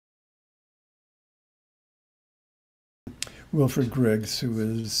Wilfred Griggs, who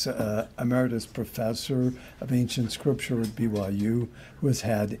is emeritus professor of ancient scripture at BYU, who has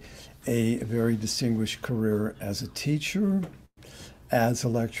had a very distinguished career as a teacher, as a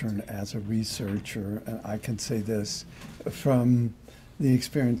lecturer, and as a researcher. And I can say this from the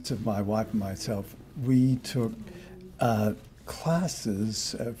experience of my wife and myself. We took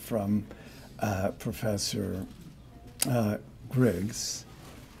classes from Professor Griggs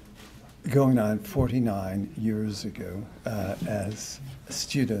going on 49 years ago as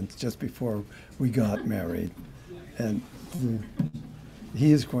students just before we got married. And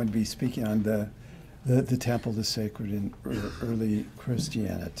he is going to be speaking on the temple, the sacred in early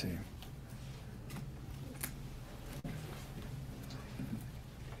Christianity.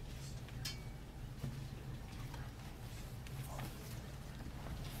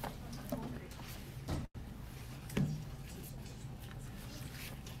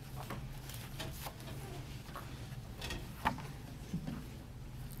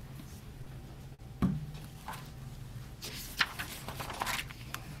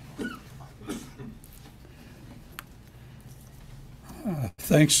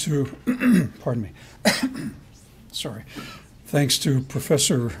 Thanks to, pardon me, sorry. Thanks to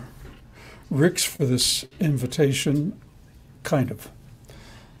Professor Ricks for this invitation, kind of.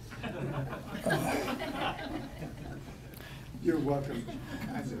 You're welcome.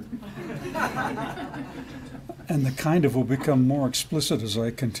 And the kind of will become more explicit as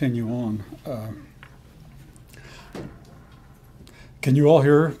I continue on. Can you all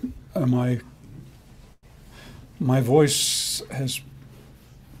hear my voice has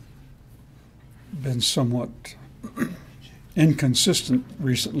been somewhat inconsistent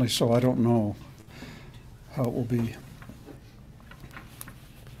recently, so I don't know how it will be.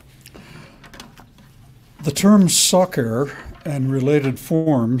 The term sanctae and related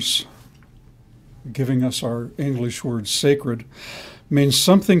forms, giving us our English word sacred, means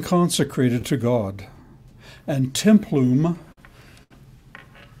something consecrated to God. And templum,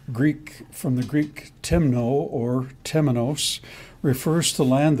 from the Greek temno or temenos, refers to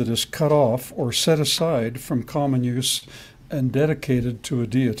land that is cut off or set aside from common use and dedicated to a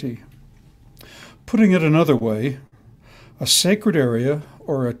deity. Putting it another way, a sacred area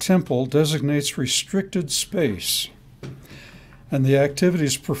or a temple designates restricted space, and the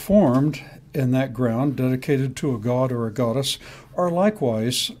activities performed in that ground dedicated to a god or a goddess are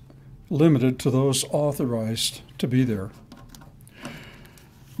likewise limited to those authorized to be there.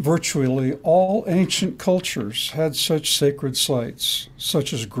 Virtually all ancient cultures had such sacred sites,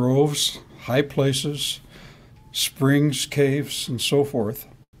 such as groves, high places, springs, caves, and so forth.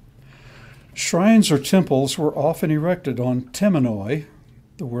 Shrines or temples were often erected on Temenoi,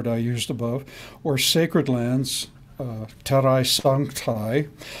 the word I used above, or sacred lands, terrae sanctae,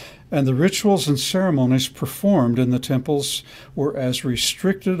 and the rituals and ceremonies performed in the temples were as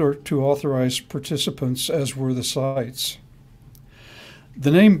restricted or to authorized participants as were the sites. The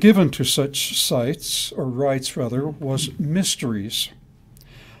name given to such sites, or rites rather, was mysteries,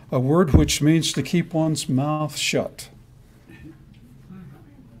 a word which means to keep one's mouth shut,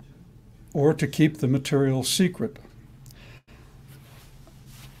 or to keep the material secret.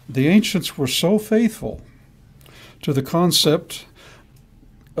 The ancients were so faithful to the concept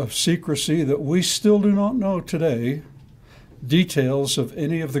of secrecy that we still do not know today details of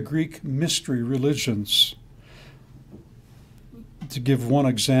any of the Greek mystery religions. To give one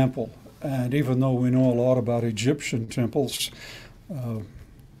example, and even though we know a lot about Egyptian temples,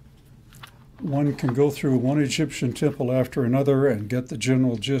 one can go through one Egyptian temple after another and get the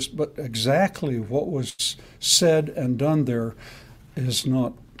general gist, but exactly what was said and done there is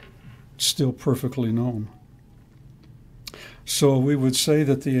not still perfectly known. So we would say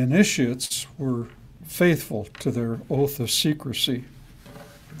that the initiates were faithful to their oath of secrecy.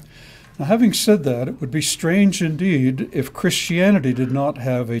 Now, having said that, it would be strange indeed if Christianity did not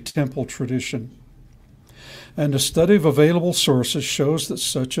have a temple tradition. And a study of available sources shows that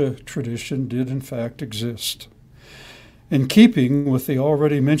such a tradition did in fact exist. In keeping with the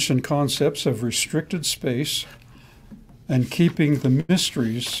already mentioned concepts of restricted space and keeping the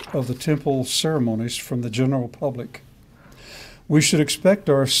mysteries of the temple ceremonies from the general public, we should expect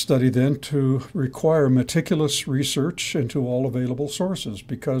our study then to require meticulous research into all available sources,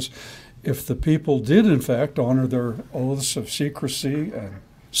 because if the people did in fact honor their oaths of secrecy and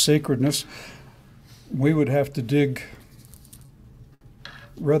sacredness, we would have to dig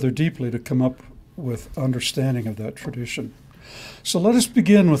rather deeply to come up with understanding of that tradition. So let us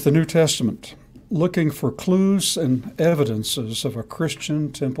begin with the New Testament, looking for clues and evidences of a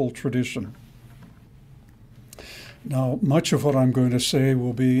Christian temple tradition. Now, much of what I'm going to say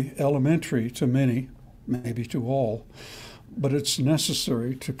will be elementary to many, maybe to all, but it's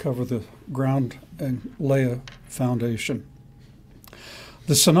necessary to cover the ground and lay a foundation.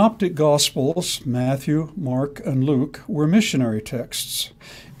 The Synoptic Gospels, Matthew, Mark, and Luke, were missionary texts,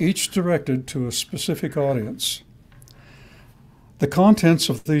 each directed to a specific audience. The contents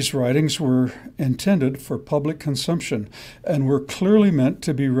of these writings were intended for public consumption and were clearly meant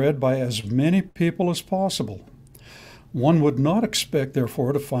to be read by as many people as possible. One would not expect,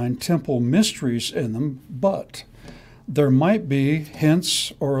 therefore, to find temple mysteries in them, but there might be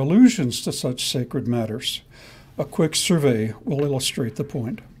hints or allusions to such sacred matters. A quick survey will illustrate the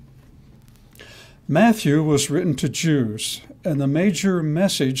point. Matthew was written to Jews, and the major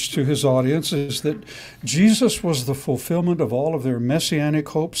message to his audience is that Jesus was the fulfillment of all of their messianic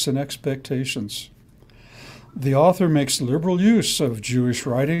hopes and expectations. The author makes liberal use of Jewish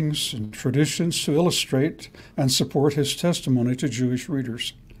writings and traditions to illustrate and support his testimony to Jewish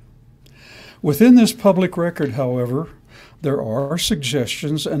readers. Within this public record, however, there are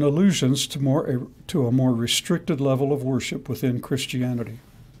suggestions and allusions to a more restricted level of worship within Christianity.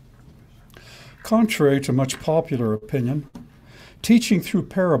 Contrary to much popular opinion, teaching through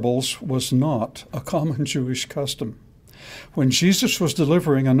parables was not a common Jewish custom. When Jesus was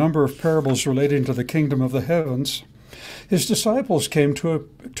delivering a number of parables relating to the kingdom of the heavens, his disciples came to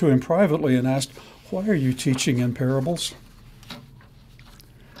him privately and asked, "Why are you teaching in parables?"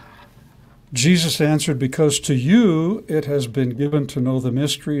 Jesus answered, "Because to you it has been given to know the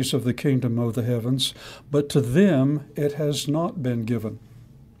mysteries of the kingdom of the heavens, but to them it has not been given."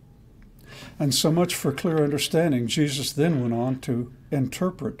 And so much for clear understanding. Jesus then went on to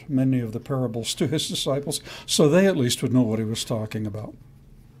interpret many of the parables to his disciples, so they at least would know what he was talking about.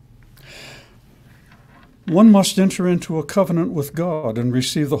 One must enter into a covenant with God and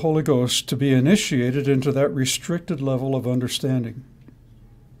receive the Holy Ghost to be initiated into that restricted level of understanding.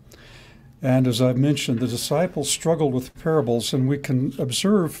 And as I've mentioned, the disciples struggled with parables, and we can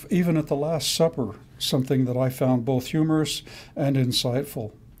observe even at the Last Supper something that I found both humorous and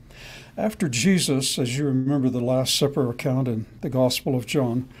insightful. After Jesus, as you remember the Last Supper account in the Gospel of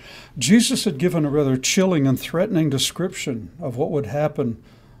John, Jesus had given a rather chilling and threatening description of what would happen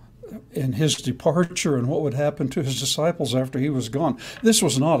in his departure and what would happen to his disciples after he was gone. This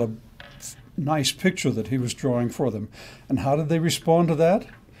was not a nice picture that he was drawing for them. And how did they respond to that?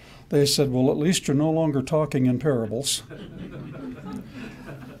 They said, "Well, at least you're no longer talking in parables."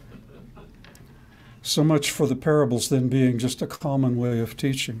 So much for the parables then being just a common way of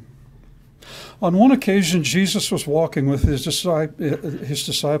teaching. On one occasion, Jesus was walking with his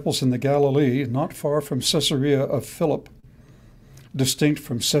disciples in the Galilee, not far from Caesarea of Philip, distinct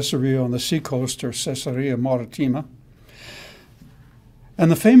from Caesarea on the seacoast or Caesarea Maritima.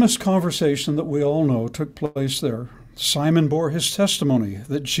 And the famous conversation that we all know took place there. Simon bore his testimony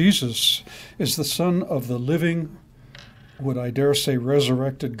that Jesus is the Son of the living, would I dare say,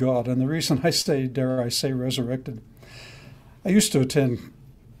 resurrected God. And the reason I say, dare I say, resurrected, I used to attend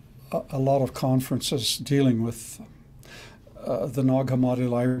a lot of conferences dealing with the Nag Hammadi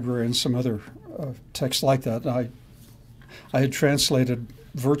Library and some other texts like that. I had translated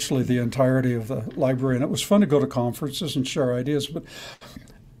virtually the entirety of the library, and it was fun to go to conferences and share ideas. But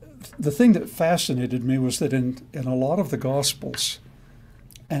the thing that fascinated me was that in a lot of the Gospels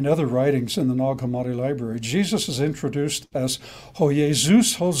and other writings in the Nag Hammadi Library, Jesus is introduced as Ho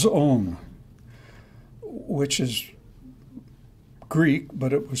Jesus Hozon, which is Greek,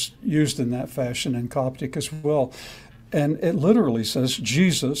 but it was used in that fashion in Coptic as well. And it literally says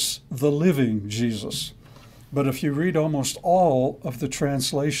Jesus, the living Jesus. But if you read almost all of the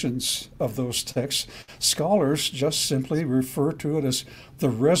translations of those texts, scholars just simply refer to it as the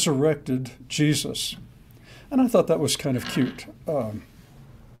resurrected Jesus. And I thought that was kind of cute.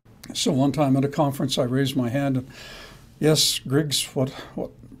 So one time at a conference, I raised my hand and, "Yes, Griggs,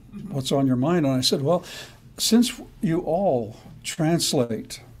 what's on your mind?" And I said, "Well, since you all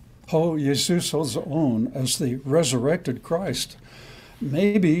translate Ho Jesus Hozon as the resurrected Christ,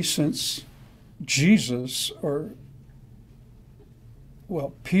 maybe since Jesus,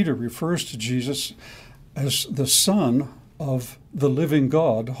 Peter refers to Jesus as the Son of the living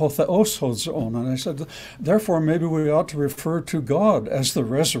God, Ho Theos Hozon." And I said, "Therefore, maybe we ought to refer to God as the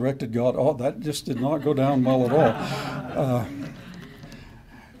resurrected God." Oh, that just did not go down well at all.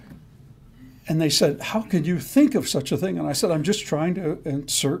 And they said, "How could you think of such a thing?" And I said, "I'm just trying to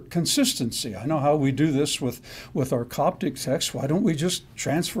insert consistency. I know how we do this with our Coptic text. Why don't we just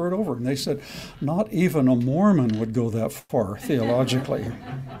transfer it over?" And they said, "Not even a Mormon would go that far theologically."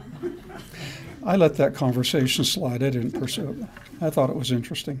 I let that conversation slide. I didn't pursue it. I thought it was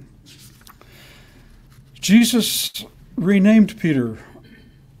interesting. Jesus renamed Peter.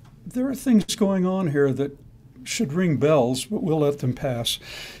 There are things going on here that should ring bells, but we'll let them pass.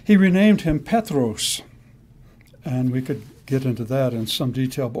 He renamed him Petros, and we could get into that in some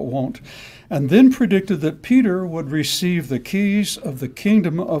detail, but won't. And then predicted that Peter would receive the keys of the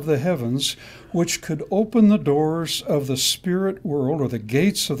kingdom of the heavens, which could open the doors of the spirit world, or the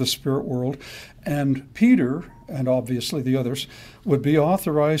gates of the spirit world, and Peter, and obviously the others, would be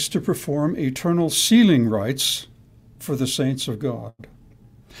authorized to perform eternal sealing rites for the saints of God.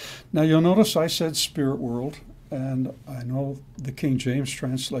 Now you'll notice I said spirit world, and I know the King James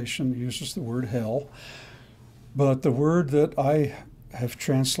translation uses the word hell, but the word that I have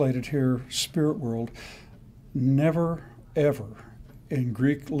translated here, spirit world, never ever in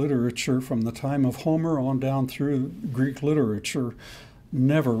Greek literature from the time of Homer on down through Greek literature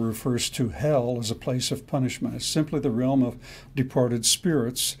never refers to hell as a place of punishment. It's simply the realm of departed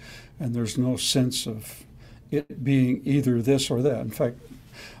spirits, and there's no sense of it being either this or that. In fact,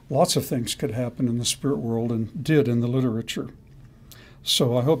 lots of things could happen in the spirit world and did in the literature.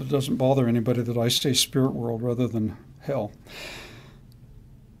 So I hope it doesn't bother anybody that I say spirit world rather than hell.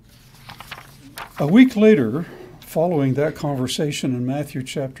 A week later, following that conversation in Matthew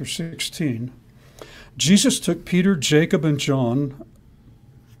chapter 16, Jesus took Peter, Jacob, and John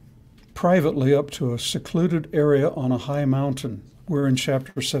privately up to a secluded area on a high mountain. We're in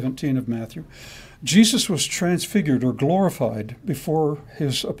chapter 17 of Matthew. Jesus was transfigured or glorified before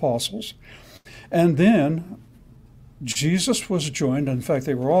his apostles. And then Jesus was joined, in fact,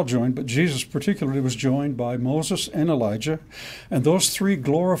 they were all joined, but Jesus particularly was joined by Moses and Elijah. And those three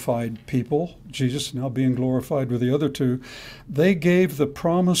glorified people, Jesus now being glorified with the other two, they gave the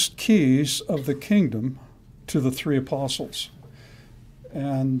promised keys of the kingdom to the three apostles.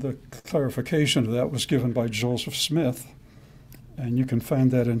 And the clarification of that was given by Joseph Smith. And you can find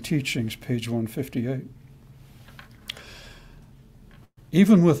that in Teachings, page 158.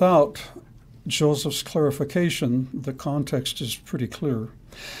 Even without Joseph's clarification, the context is pretty clear.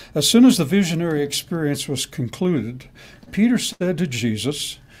 As soon as the visionary experience was concluded, Peter said to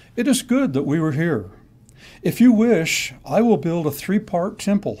Jesus, "It is good that we were here. If you wish, I will build a three-part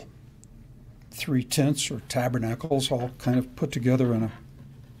temple." 3 tents or tabernacles all kind of put together in a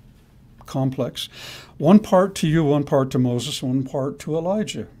complex. 1 part to you, 1 part to Moses, 1 part to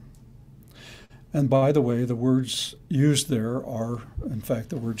Elijah. And by the way, the words used there are, in fact,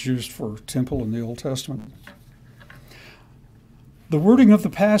 the words used for temple in the Old Testament. The wording of the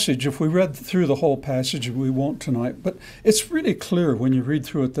passage, if we read through the whole passage, we won't tonight, but it's really clear when you read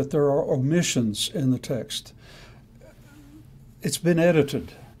through it that there are omissions in the text. It's been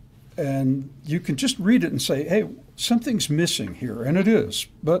edited, and you can just read it and say, hey, something's missing here, and it is,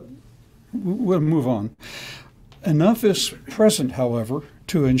 but we'll move on. Enough is present, however,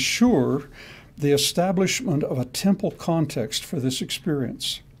 to ensure the establishment of a temple context for this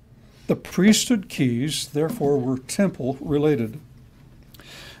experience. The priesthood keys, therefore, were temple-related.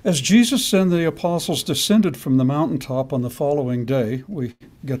 As Jesus and the apostles descended from the mountaintop on the following day, we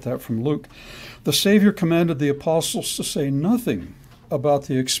get that from Luke, the Savior commanded the apostles to say nothing about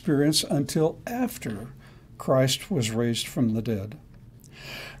the experience until after Christ was raised from the dead.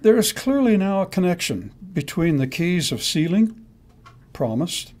 There is clearly now a connection between the keys of sealing,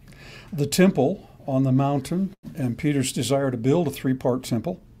 promised, the temple on the mountain, and Peter's desire to build a 3-part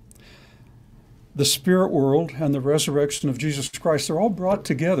temple, the spirit world, and the resurrection of Jesus Christ. They're all brought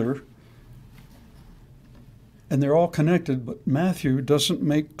together, and they're all connected, but Matthew doesn't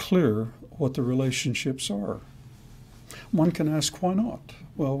make clear what the relationships are. One can ask, why not?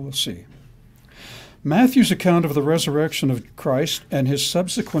 Well, we'll see. Matthew's account of the resurrection of Christ and his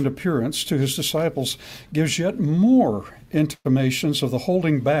subsequent appearance to his disciples gives yet more intimations of the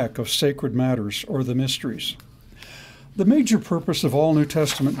holding back of sacred matters or the mysteries. The major purpose of all New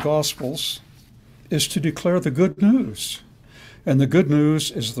Testament Gospels is to declare the good news, and the good news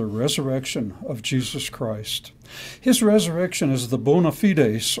is the resurrection of Jesus Christ. His resurrection is the bona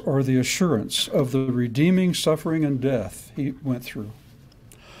fides, or the assurance of the redeeming suffering and death he went through.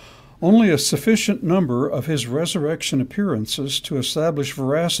 Only a sufficient number of his resurrection appearances to establish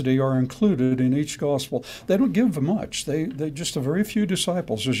veracity are included in each gospel. They don't give much. They just a very few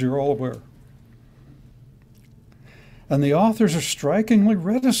disciples, as you're all aware. And the authors are strikingly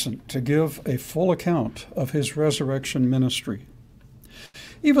reticent to give a full account of his resurrection ministry.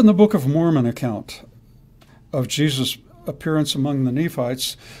 Even the Book of Mormon account of Jesus' appearance among the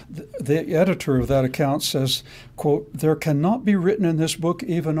Nephites, the editor of that account says, quote, "There cannot be written in this book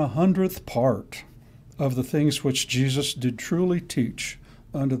even 100th part of the things which Jesus did truly teach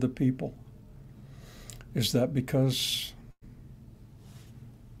unto the people." Is that because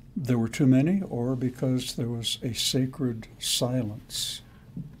there were too many, or because there was a sacred silence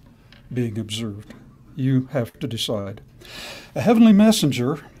being observed? You have to decide. A heavenly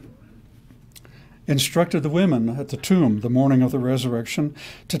messenger instructed the women at the tomb the morning of the resurrection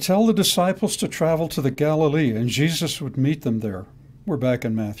to tell the disciples to travel to the Galilee, and Jesus would meet them there. We're back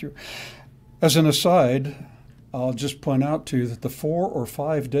in Matthew. As an aside, I'll just point out to you that the 4 or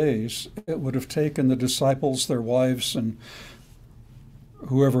 5 days it would have taken the disciples, their wives, and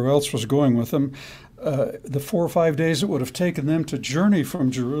whoever else was going with them, the 4 or 5 days it would have taken them to journey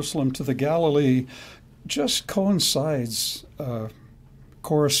from Jerusalem to the Galilee just corresponds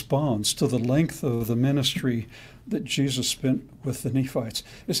to the length of the ministry that Jesus spent with the Nephites.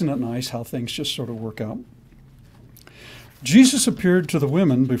 Isn't it nice how things just sort of work out? Jesus appeared to the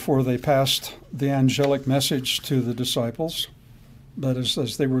women before they passed the angelic message to the disciples. That is,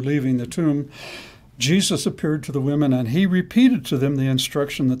 as they were leaving the tomb, Jesus appeared to the women, and he repeated to them the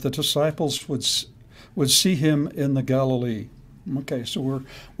instruction that the disciples would see him in the Galilee. Okay, so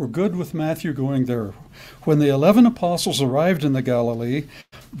we're good with Matthew going there. When the 11 apostles arrived in the Galilee,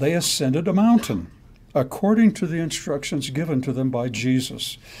 they ascended a mountain, according to the instructions given to them by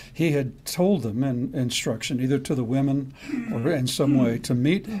Jesus. He had told them in instruction, either to the women or in some way, to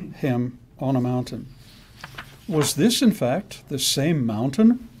meet him on a mountain. Was this, in fact, the same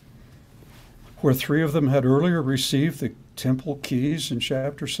mountain where 3 of them had earlier received the temple keys in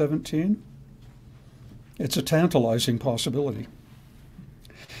chapter 17? It's a tantalizing possibility.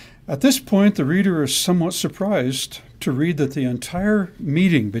 At this point, the reader is somewhat surprised to read that the entire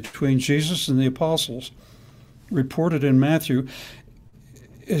meeting between Jesus and the apostles, reported in Matthew,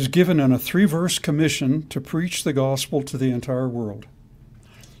 is given in a 3-verse commission to preach the gospel to the entire world.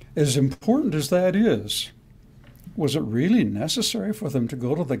 As important as that is, was it really necessary for them to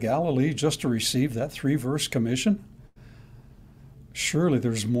go to the Galilee just to receive that 3-verse commission? Surely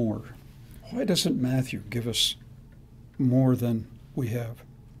there's more. Why doesn't Matthew give us more than we have?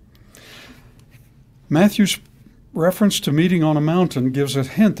 Matthew's reference to meeting on a mountain gives a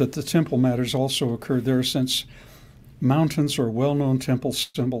hint that the temple matters also occurred there, since mountains are well-known temple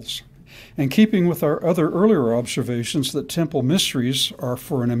symbols. In keeping with our other earlier observations that temple mysteries are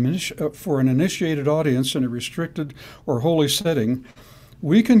for an initiated audience in a restricted or holy setting,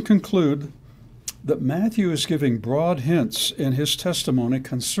 we can conclude that Matthew is giving broad hints in his testimony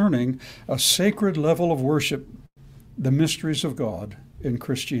concerning a sacred level of worship, the mysteries of God in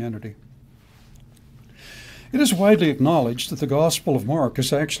Christianity. It is widely acknowledged that the Gospel of Mark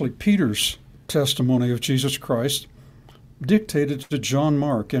is actually Peter's testimony of Jesus Christ, dictated to John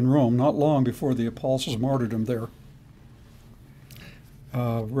Mark in Rome not long before the apostles' martyrdom there.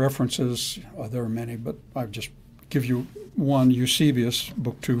 References, there are many, but I'll just give you one. Eusebius,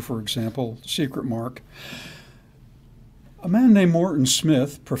 Book 2, for example, Secret Mark. A man named Morton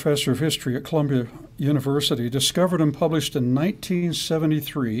Smith, professor of history at Columbia University, discovered and published in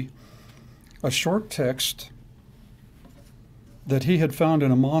 1973 a short text that he had found in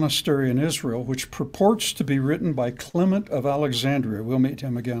a monastery in Israel, which purports to be written by Clement of Alexandria. We'll meet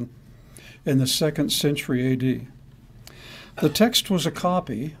him again in the 2nd century A.D. The text was a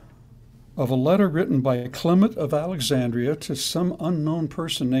copy of a letter written by Clement of Alexandria to some unknown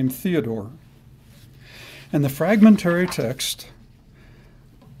person named Theodore. In the fragmentary text,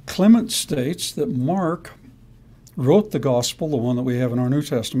 Clement states that Mark wrote the gospel, the one that we have in our New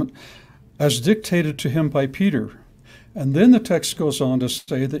Testament, as dictated to him by Peter. And then the text goes on to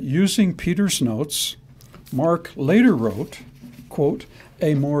say that using Peter's notes, Mark later wrote, quote,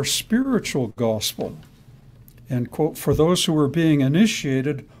 a more spiritual gospel, end quote, for those who were being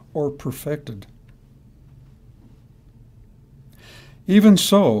initiated or perfected. Even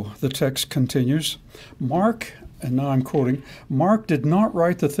so, the text continues, Mark, and now I'm quoting, Mark did not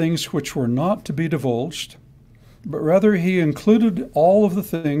write the things which were not to be divulged, but rather he included all of the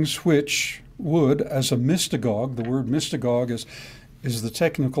things which would, as a mystagogue, the word mystagogue is the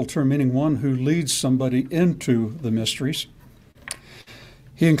technical term meaning one who leads somebody into the mysteries.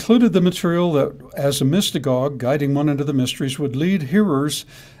 He included the material that, as a mystagogue, guiding one into the mysteries, would lead hearers,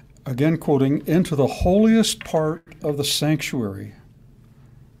 again quoting, into the holiest part of the sanctuary,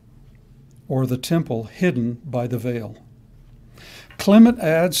 or the temple hidden by the veil. Clement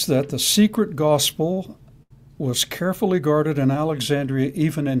adds that the secret gospel was carefully guarded in Alexandria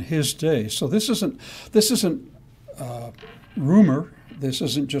even in his day. So this isn't rumor. This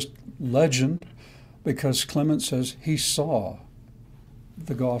isn't just legend, because Clement says he saw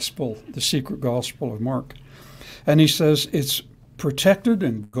the gospel, the secret gospel of Mark. And he says it's protected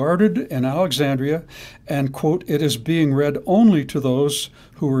and guarded in Alexandria, and, quote, it is being read only to those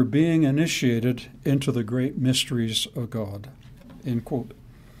who are being initiated into the great mysteries of God, end quote.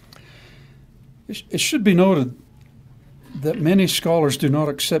 It should be noted that many scholars do not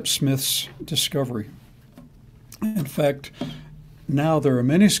accept Smith's discovery. In fact, now there are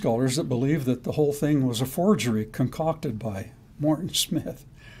many scholars that believe that the whole thing was a forgery concocted by Morton Smith.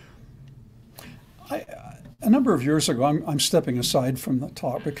 A number of years ago, I'm stepping aside from the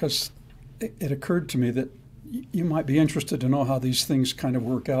talk because it occurred to me that you might be interested to know how these things kind of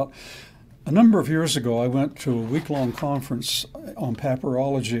work out. A number of years ago, I went to a week-long conference on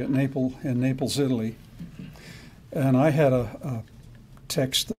papyrology in Naples, Italy, and I had a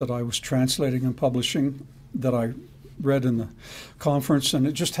text that I was translating and publishing that I read in the conference, and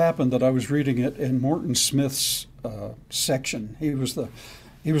it just happened that I was reading it in Morton Smith's section. He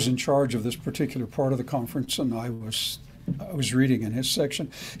was in charge of this particular part of the conference, and I was reading in his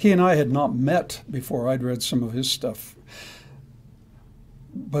section. He and I had not met before. I'd read some of his stuff.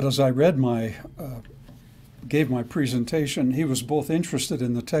 But as I gave my presentation, he was both interested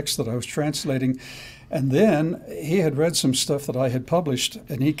in the text that I was translating, and then he had read some stuff that I had published,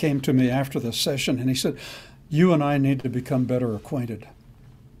 and he came to me after the session and he said, "You and I need to become better acquainted."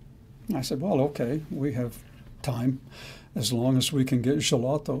 I said, "Well, okay, we have time. As long as we can get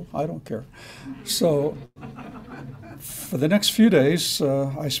gelato, I don't care." So for the next few days,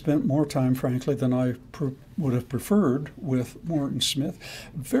 I spent more time, frankly, than I would have preferred with Morton Smith.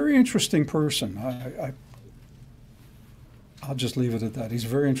 Very interesting person. I'll just leave it at that. He's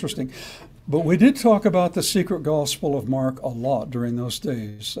very interesting. But we did talk about the secret gospel of Mark a lot during those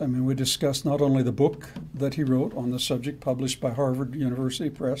days. I mean, we discussed not only the book that he wrote on the subject, published by Harvard University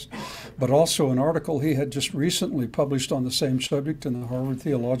Press, but also an article he had just recently published on the same subject in the Harvard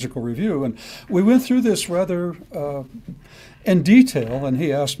Theological Review. And we went through this rather in detail, and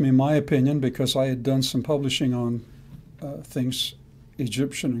he asked me my opinion because I had done some publishing on things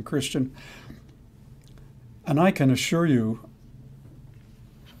Egyptian and Christian. And I can assure you,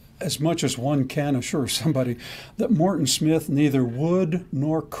 as much as one can assure somebody, that Morton Smith neither would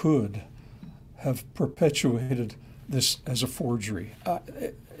nor could have perpetuated this as a forgery.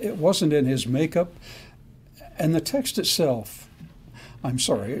 It wasn't in his makeup. And the text itself, I'm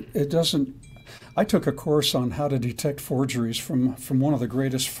sorry, it doesn't. I took a course on how to detect forgeries from one of the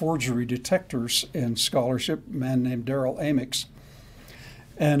greatest forgery detectors in scholarship, a man named Darrell Amix.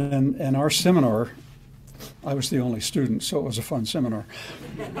 And in our seminar, I was the only student, so it was a fun seminar.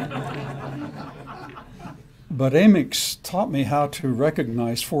 But Amix taught me how to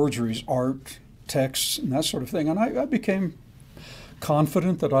recognize forgeries, art, texts, and that sort of thing. And I became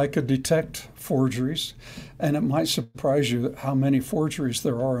confident that I could detect forgeries. And it might surprise you how many forgeries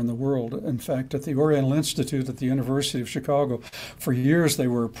there are in the world. In fact, at the Oriental Institute at the University of Chicago, for years they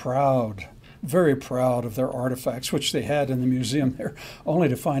were proud, very proud of their artifacts, which they had in the museum there, only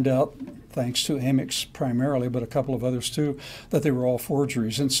to find out, thanks to Amix primarily, but a couple of others too, that they were all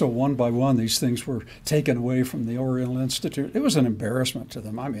forgeries. And so one by one, these things were taken away from the Oriental Institute. It was an embarrassment to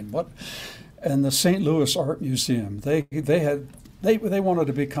them. I mean, what? And the St. Louis Art Museum, they wanted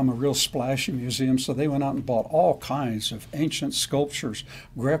to become a real splashy museum, so they went out and bought all kinds of ancient sculptures,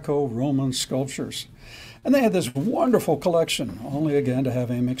 Greco-Roman sculptures. And they had this wonderful collection, only again to have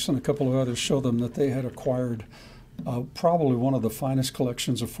Amix and a couple of others show them that they had acquired probably one of the finest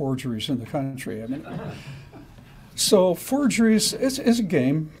collections of forgeries in the country. I mean, so forgeries is a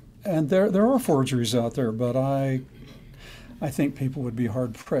game, and there are forgeries out there, but I think people would be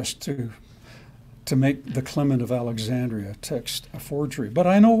hard-pressed to make the Clement of Alexandria text a forgery. But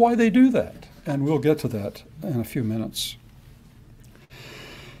I know why they do that, and we'll get to that in a few minutes.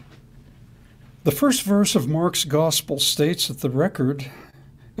 The first verse of Mark's gospel states that the record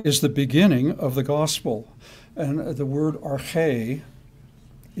is the beginning of the gospel. And the word arche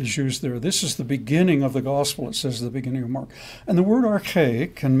is used there. This is the beginning of the gospel, it says at the beginning of Mark. And the word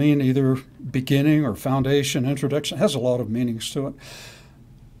arche can mean either beginning or foundation, introduction. It has a lot of meanings to it.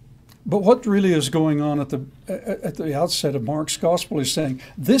 But what really is going on at the outset of Mark's gospel is saying,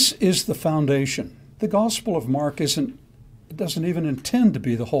 this is the foundation. The gospel of Mark doesn't even intend to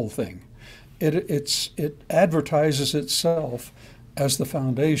be the whole thing. It advertises itself as the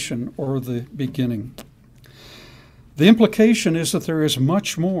foundation or the beginning. The implication is that there is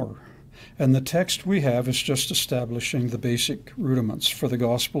much more, and the text we have is just establishing the basic rudiments for the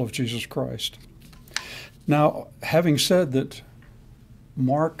gospel of Jesus Christ. Now, having said that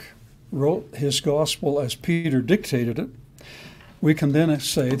Mark wrote his gospel as Peter dictated it, we can then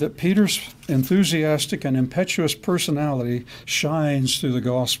say that Peter's enthusiastic and impetuous personality shines through the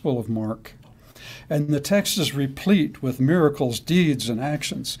gospel of Mark. And the text is replete with miracles, deeds, and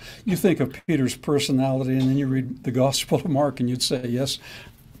actions. You think of Peter's personality, and then you read the Gospel of Mark, and you'd say, yes,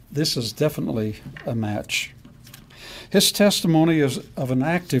 this is definitely a match. His testimony is of an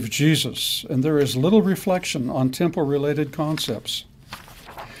active Jesus, and there is little reflection on temple-related concepts.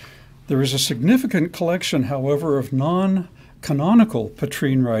 There is a significant collection, however, of non-canonical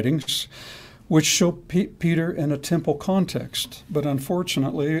Petrine writings which show Peter in a temple context. But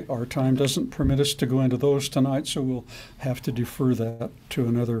unfortunately, our time doesn't permit us to go into those tonight, so we'll have to defer that to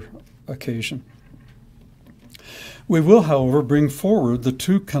another occasion. We will, however, bring forward the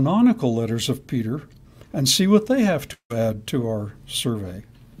 2 canonical letters of Peter and see what they have to add to our survey.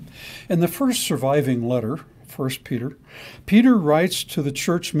 In the first surviving letter, 1 Peter, Peter writes to the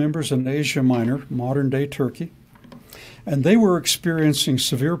church members in Asia Minor, modern-day Turkey, and they were experiencing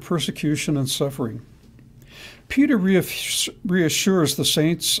severe persecution and suffering. Peter reassures the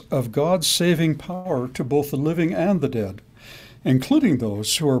saints of God's saving power to both the living and the dead, including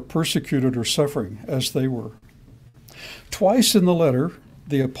those who are persecuted or suffering, as they were. Twice in the letter,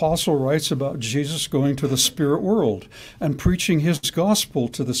 the apostle writes about Jesus going to the spirit world and preaching his gospel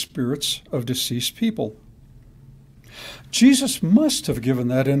to the spirits of deceased people. Jesus must have given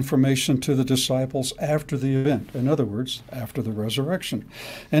that information to the disciples after the event, in other words, after the resurrection.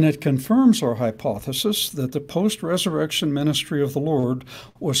 And it confirms our hypothesis that the post-resurrection ministry of the Lord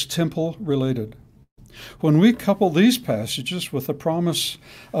was temple-related. When we couple these passages with the promise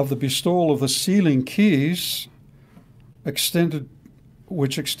of the bestowal of the sealing keys,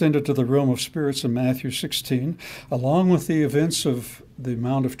 which extended to the realm of spirits in Matthew 16, along with the events of the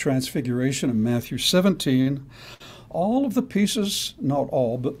Mount of Transfiguration in Matthew 17, all of the pieces, not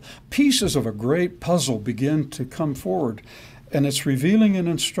all, but pieces of a great puzzle begin to come forward. And it's revealing and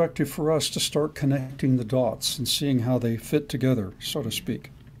instructive for us to start connecting the dots and seeing how they fit together, so to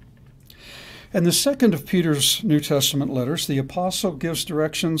speak. In the second of Peter's New Testament letters, the apostle gives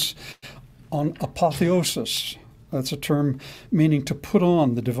directions on apotheosis. That's a term meaning to put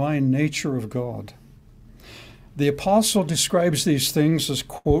on the divine nature of God. The apostle describes these things as,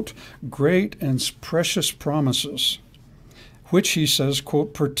 quote, great and precious promises, which he says,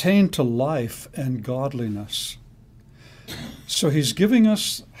 quote, pertain to life and godliness. So he's giving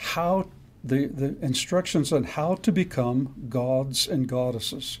us how the instructions on how to become gods and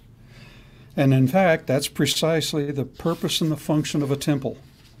goddesses. And in fact, that's precisely the purpose and the function of a temple.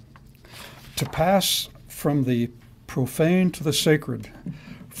 To pass from the profane to the sacred,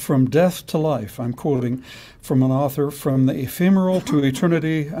 from death to life, I'm quoting from an author, from the ephemeral to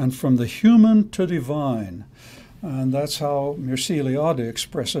eternity, and from the human to divine. And that's how Mircea Eliade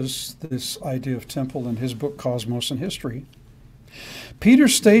expresses this idea of temple in his book, Cosmos and History. Peter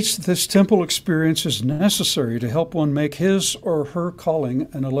states that this temple experience is necessary to help one make his or her calling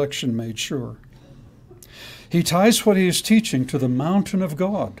and election made sure. He ties what he is teaching to the mountain of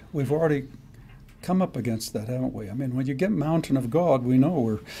God. We've already come up against that, haven't we? I mean, when you get mountain of God, we know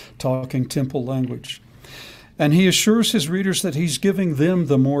we're talking temple language. And he assures his readers that he's giving them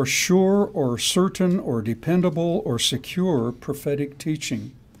the more sure or certain or dependable or secure prophetic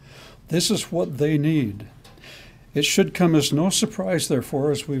teaching. This is what they need. It should come as no surprise,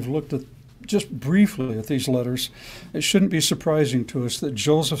 therefore, as we've looked at just briefly at these letters, it shouldn't be surprising to us that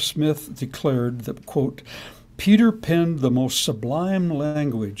Joseph Smith declared that, quote, Peter penned the most sublime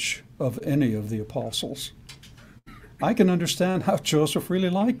language of any of the apostles. I can understand how Joseph really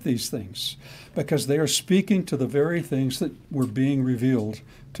liked these things, because they are speaking to the very things that were being revealed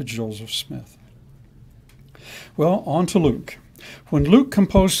to Joseph Smith. Well, on to Luke. When Luke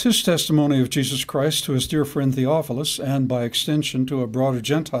composed his testimony of Jesus Christ to his dear friend Theophilus, and by extension to a broader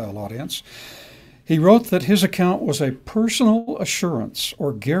Gentile audience, he wrote that his account was a personal assurance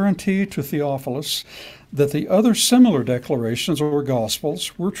or guarantee to Theophilus that the other similar declarations or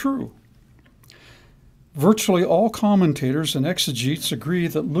gospels were true. Virtually all commentators and exegetes agree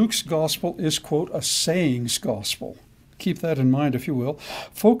that Luke's gospel is, quote, a sayings gospel. Keep that in mind, if you will,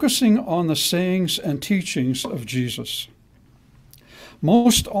 focusing on the sayings and teachings of Jesus.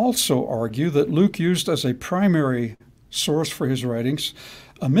 Most also argue that Luke used as a primary source for his writings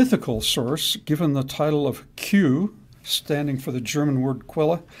a mythical source, given the title of Q, standing for the German word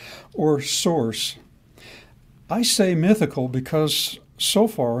Quelle, or source. I say mythical because so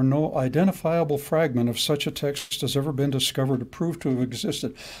far no identifiable fragment of such a text has ever been discovered or proved to have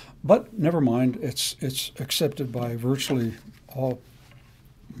existed. But never mind, it's accepted by virtually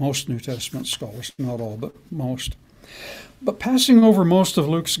most New Testament scholars, not all, but most. But passing over most of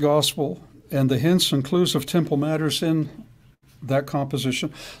Luke's gospel and the hints and clues of temple matters in that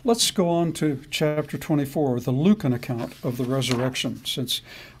composition, let's go on to chapter 24, the Lucan account of the resurrection, since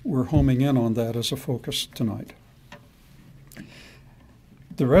we're homing in on that as a focus tonight.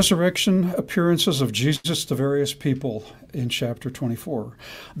 The resurrection appearances of Jesus to various people in chapter 24.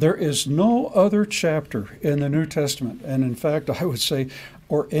 There is no other chapter in the New Testament, and in fact, I would say,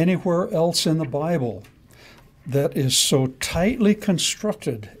 or anywhere else in the Bible, that is so tightly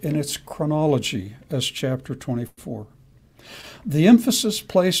constructed in its chronology as chapter 24. The emphasis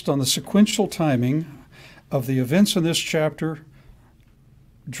placed on the sequential timing of the events in this chapter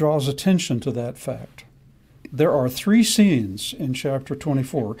draws attention to that fact. There are 3 scenes in chapter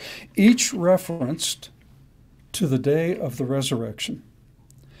 24, each referenced to the day of the resurrection.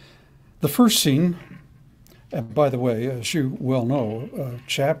 The first scene, and by the way, as you well know,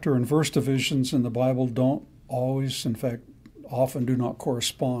 chapter and verse divisions in the Bible don't always, in fact, often do not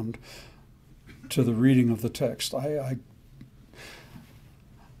correspond to the reading of the text.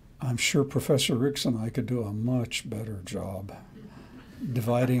 I'm sure Professor Ricks and I could do a much better job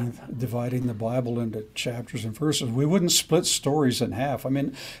dividing the Bible into chapters and verses. We wouldn't split stories in half. I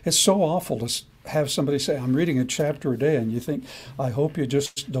mean, it's so awful to have somebody say, I'm reading a chapter a day, and you think, I hope you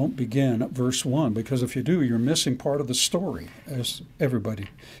just don't begin at verse 1, because if you do, you're missing part of the story, as everybody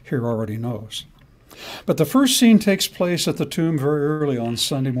here already knows. But the first scene takes place at the tomb very early on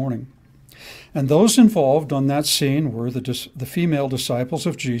Sunday morning. And those involved on that scene were the female disciples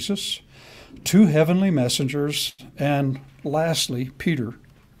of Jesus, 2 heavenly messengers, and lastly, Peter.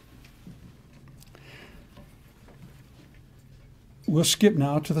 We'll skip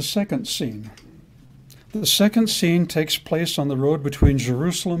now to the second scene. The second scene takes place on the road between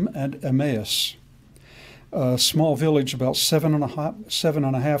Jerusalem and Emmaus, a small village about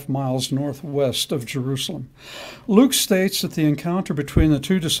 7.5 miles northwest of Jerusalem. Luke states that the encounter between the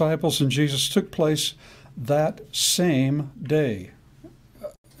 2 disciples and Jesus took place that same day.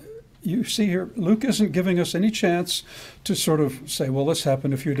 You see here, Luke isn't giving us any chance to sort of say, well, this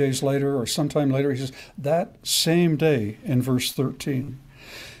happened a few days later or sometime later. He says, that same day in verse 13.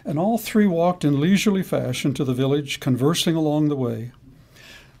 And all 3 walked in leisurely fashion to the village, conversing along the way.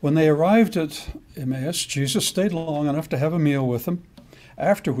 When they arrived at Emmaus, Jesus stayed long enough to have a meal with them,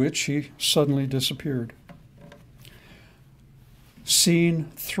 after which he suddenly disappeared.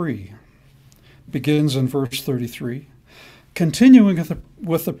 Scene 3 begins in verse 33. Continuing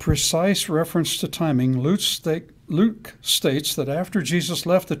with the precise reference to timing, Luke states that after Jesus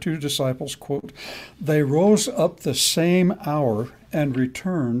left the 2 disciples, quote, they rose up the same hour and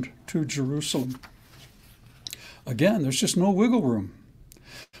returned to Jerusalem. Again, there's just no wiggle room.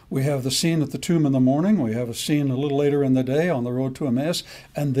 We have the scene at the tomb in the morning. We have a scene a little later in the day on the road to Emmaus.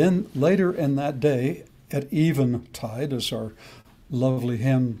 And then later in that day, at eventide, as our lovely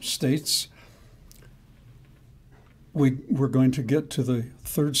hymn states, we're going to get to the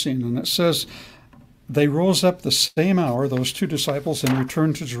third scene. And it says, they rose up the same hour, those 2 disciples, and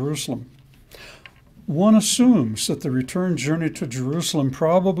returned to Jerusalem. One assumes that the return journey to Jerusalem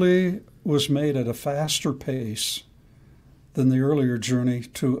probably was made at a faster pace than the earlier journey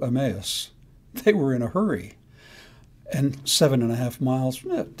to Emmaus. They were in a hurry, and 7.5 miles,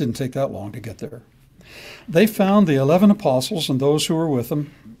 it didn't take that long to get there. They found the 11 apostles and those who were with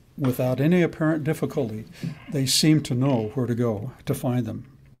them without any apparent difficulty. They seemed to know where to go to find them.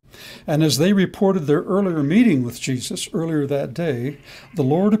 And as they reported their earlier meeting with Jesus earlier that day, the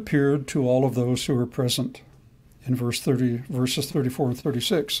Lord appeared to all of those who were present. In verses 34 and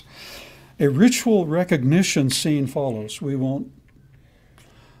 36. A ritual recognition scene follows. We won't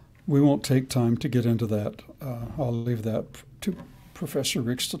take time to get into that. I'll leave that to Professor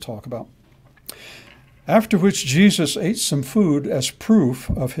Ricks to talk about. After which Jesus ate some food as proof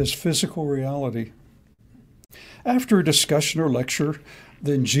of his physical reality. After a discussion or lecture,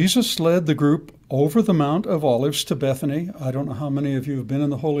 then Jesus led the group over the Mount of Olives to Bethany. I don't know how many of you have been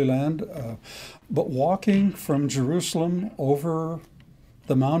in the Holy Land, but walking from Jerusalem over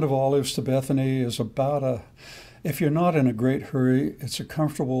the Mount of Olives to Bethany is about if you're not in a great hurry, it's a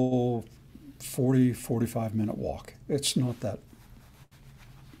comfortable 45 minute walk. It's not that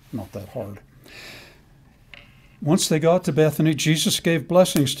hard. Once they got to Bethany, Jesus gave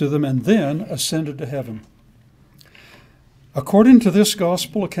blessings to them and then ascended to heaven. According to this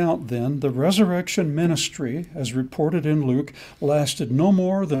gospel account, then, the resurrection ministry, as reported in Luke, lasted no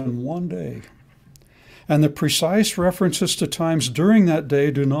more than 1 day. And the precise references to times during that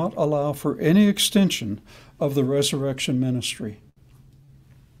day do not allow for any extension of the resurrection ministry.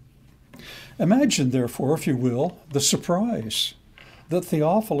 Imagine, therefore, if you will, the surprise that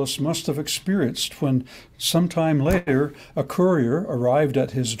Theophilus must have experienced when sometime later a courier arrived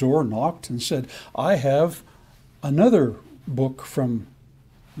at his door, knocked, and said, I have another book from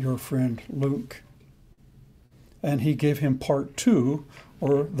your friend Luke. And he gave him part 2,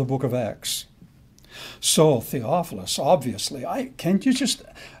 or the book of Acts. So Theophilus, obviously,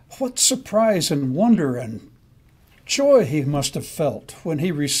 what surprise and wonder and joy he must have felt when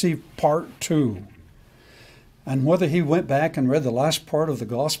he received part 2. And whether he went back and read the last part of the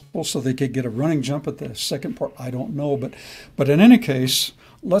gospel so they could get a running jump at the second part, I don't know. But in any case,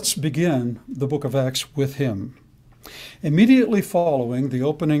 let's begin the book of Acts with him. Immediately following the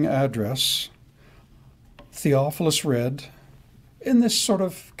opening address, Theophilus read, in this sort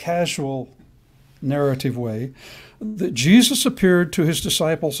of casual narrative way, that Jesus appeared to his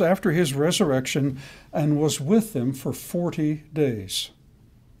disciples after his resurrection and was with them for 40 days.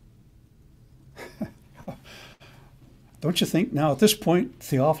 Don't you think now at this point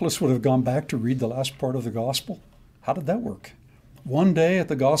Theophilus would have gone back to read the last part of the gospel? How did that work? One day at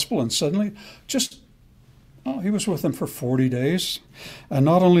the gospel and suddenly he was with them for 40 days. And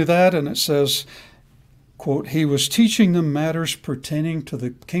not only that, and it says, quote, he was teaching them matters pertaining to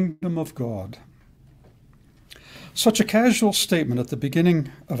the kingdom of God. Such a casual statement at the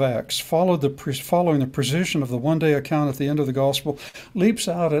beginning of Acts, following the precision of the one-day account at the end of the gospel, leaps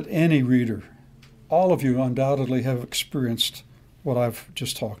out at any reader. All of you undoubtedly have experienced what I've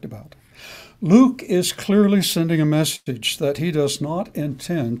just talked about. Luke is clearly sending a message that he does not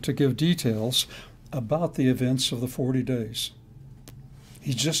intend to give details about the events of the 40 days.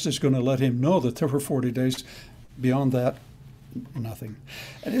 He just is going to let him know that there were 40 days. Beyond that, nothing.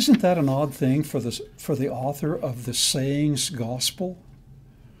 And isn't that an odd thing for the author of the Sayings Gospel?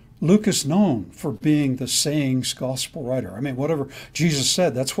 Luke is known for being the Sayings Gospel writer. I mean, whatever Jesus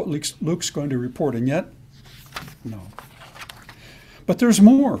said, that's what Luke's going to report. And yet, no. But there's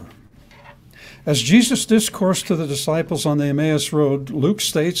more. As Jesus discoursed to the disciples on the Emmaus Road, Luke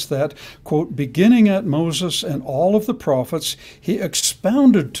states that, quote, beginning at Moses and all of the prophets, he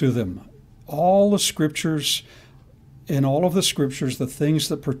expounded to them in all of the scriptures, the things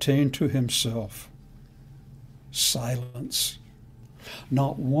that pertain to himself. Silence.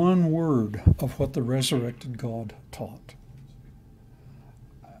 Not one word of what the resurrected God taught.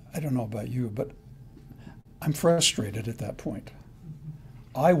 I don't know about you, but I'm frustrated at that point.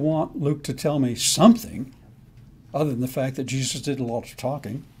 I want Luke to tell me something other than the fact that Jesus did a lot of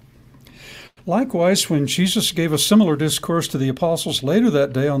talking. Likewise, when Jesus gave a similar discourse to the apostles later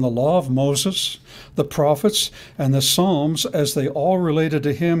that day on the law of Moses, the prophets, and the Psalms, as they all related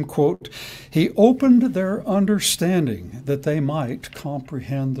to him, quote, he opened their understanding that they might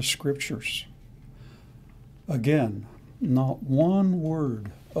comprehend the scriptures. Again, not one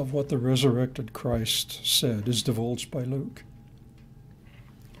word of what the resurrected Christ said is divulged by Luke.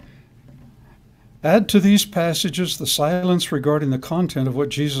 Add to these passages the silence regarding the content of what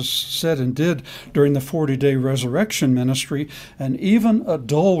Jesus said and did during the 40-day resurrection ministry, and even a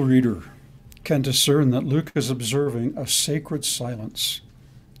dull reader can discern that Luke is observing a sacred silence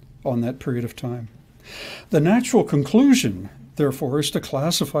on that period of time. The natural conclusion, therefore, is to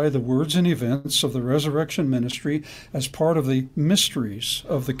classify the words and events of the resurrection ministry as part of the mysteries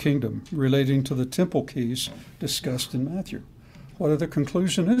of the kingdom relating to the temple keys discussed in Matthew. What other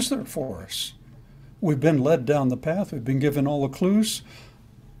conclusion is there for us? We've been led down the path. We've been given all the clues.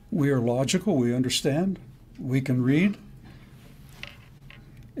 We are logical. We understand. We can read.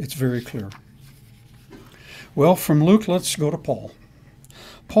 It's very clear. Well, from Luke, let's go to Paul.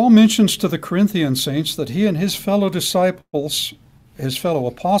 Paul mentions to the Corinthian saints that he and his fellow disciples, his fellow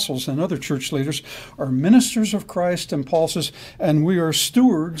apostles and other church leaders are ministers of Christ, and Paul says, and we are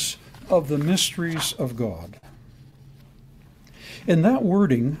stewards of the mysteries of God. In that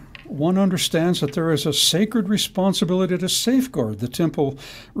wording, one understands that there is a sacred responsibility to safeguard the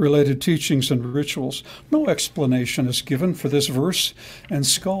temple-related teachings and rituals. No explanation is given for this verse, and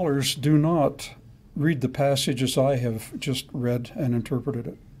scholars do not read the passage as I have just read and interpreted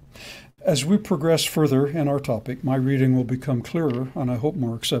it. As we progress further in our topic, my reading will become clearer and I hope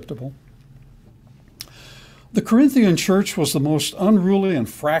more acceptable. The Corinthian church was the most unruly and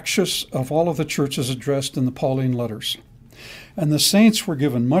fractious of all of the churches addressed in the Pauline letters. And the saints were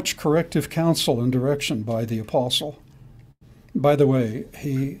given much corrective counsel and direction by the apostle. By the way,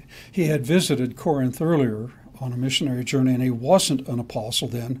 he had visited Corinth earlier on a missionary journey, and he wasn't an apostle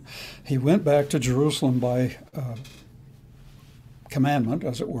then. He went back to Jerusalem by commandment,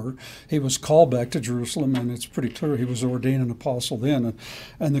 as it were. He was called back to Jerusalem, and it's pretty clear he was ordained an apostle then.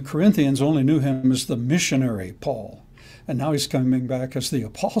 And the Corinthians only knew him as the missionary Paul. And now he's coming back as the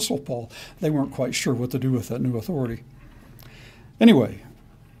apostle Paul. They weren't quite sure what to do with that new authority. Anyway,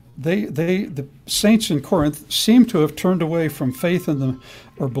 the saints in Corinth seem to have turned away from faith in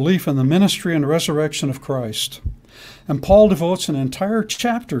or belief in the ministry and resurrection of Christ. And Paul devotes an entire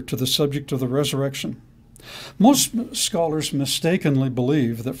chapter to the subject of the resurrection. Most scholars mistakenly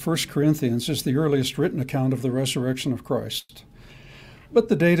believe that 1 Corinthians is the earliest written account of the resurrection of Christ. But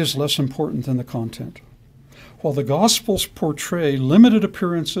the date is less important than the content. While the Gospels portray limited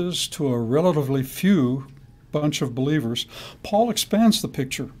appearances to a relatively few bunch of believers, Paul expands the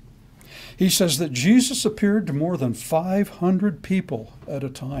picture. He says that Jesus appeared to more than 500 people at a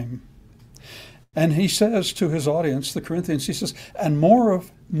time. And he says to his audience, the Corinthians, he says, and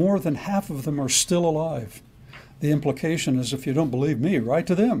more than half of them are still alive. The implication is, if you don't believe me, write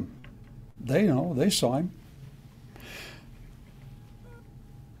to them. They know, they saw him.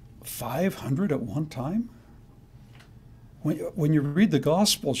 500 at one time? When you read the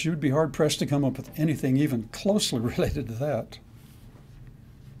Gospels, you'd be hard-pressed to come up with anything even closely related to that.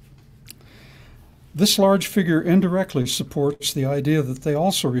 This large figure indirectly supports the idea that they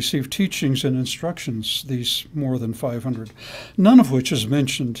also received teachings and instructions, these more than 500, none of which is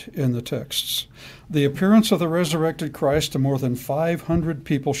mentioned in the texts. The appearance of the resurrected Christ to more than 500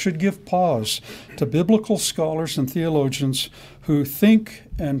 people should give pause to biblical scholars and theologians who think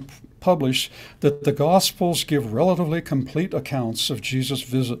and publish that the Gospels give relatively complete accounts of Jesus'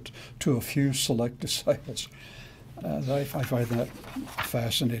 visit to a few select disciples. I find that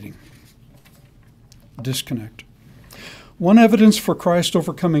fascinating. Disconnect. One evidence for Christ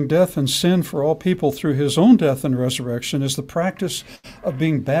overcoming death and sin for all people through his own death and resurrection is the practice of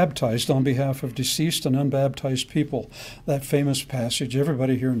being baptized on behalf of deceased and unbaptized people. That famous passage,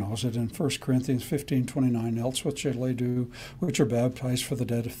 everybody here knows it, in 1 Corinthians 15:29, else what shall they do which are baptized for the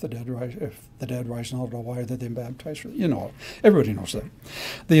dead, if the dead rise not, why are they then baptized for the, everybody knows that.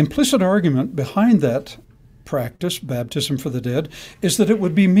 The implicit argument behind that practice, baptism for the dead, is that it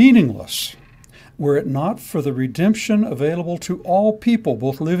would be meaningless were it not for the redemption available to all people,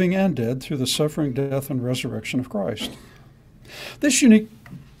 both living and dead, through the suffering, death, and resurrection of Christ. This unique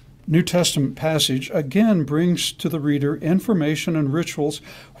New Testament passage again brings to the reader information and rituals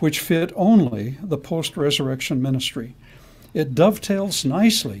which fit only the post-resurrection ministry. It dovetails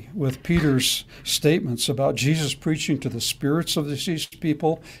nicely with Peter's statements about Jesus preaching to the spirits of deceased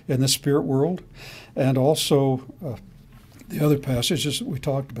people in the spirit world, and also the other passages that we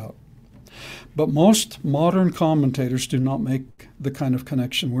talked about. But most modern commentators do not make the kind of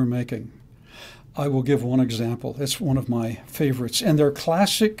connection we're making. I will give one example. It's one of my favorites. In their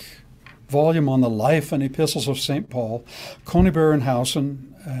classic volume on the life and epistles of St. Paul, Conybeare and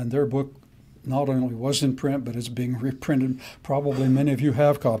Howson, and their book not only was in print, but it's being reprinted. Probably many of you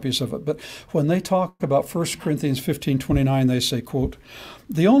have copies of it. But when they talk about 1 Corinthians 15:29, they say, quote,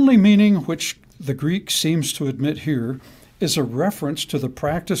 "The only meaning which the Greek seems to admit here is a reference to the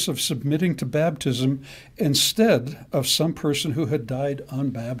practice of submitting to baptism instead of some person who had died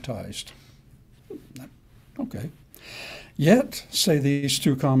unbaptized." Okay. Yet, say these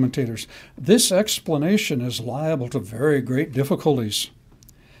two commentators, this explanation is liable to very great difficulties.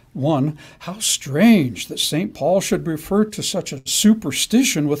 One, how strange that St. Paul should refer to such a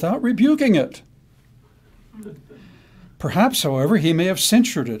superstition without rebuking it. Perhaps, however, he may have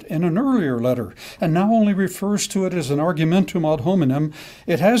censured it in an earlier letter, and now only refers to it as an argumentum ad hominem.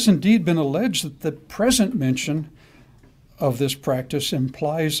 It has indeed been alleged that the present mention of this practice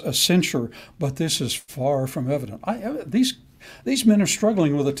implies a censure, but this is far from evident. These men are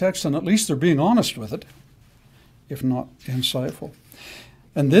struggling with the text, and at least they're being honest with it, if not insightful.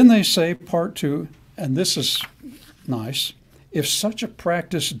 And then they say, part two, and this is nice, if such a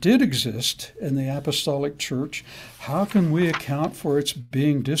practice did exist in the apostolic church, how can we account for its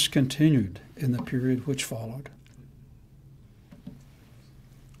being discontinued in the period which followed?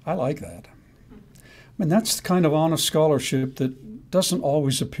 I like that. I mean, that's the kind of honest scholarship that doesn't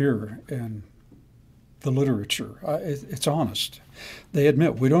always appear in the literature. It's honest. They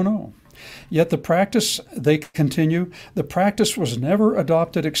admit, we don't know. Yet the practice, they continue, the practice was never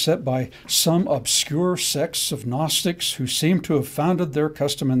adopted except by some obscure sects of Gnostics who seem to have founded their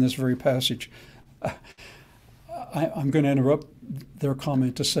custom in this very passage. I'm going to interrupt their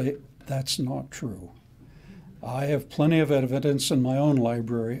comment to say that's not true. I have plenty of evidence in my own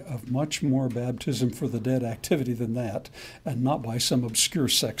library of much more baptism for the dead activity than that, and not by some obscure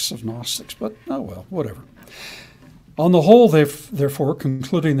sects of Gnostics, but oh well, whatever. On the whole, therefore,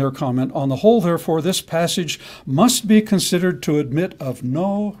 concluding their comment, on the whole, therefore, this passage must be considered to admit of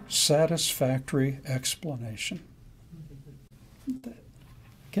no satisfactory explanation.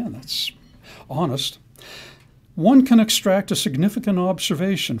 Again, that's honest. One can extract a significant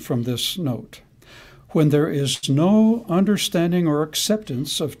observation from this note. When there is no understanding or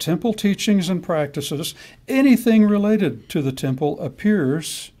acceptance of temple teachings and practices, anything related to the temple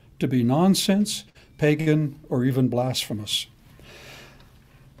appears to be nonsense, pagan, or even blasphemous.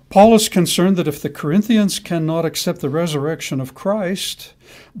 Paul is concerned that if the Corinthians cannot accept the resurrection of Christ,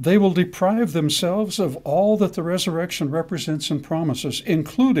 they will deprive themselves of all that the resurrection represents and promises,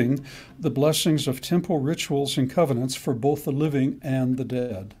 including the blessings of temple rituals and covenants for both the living and the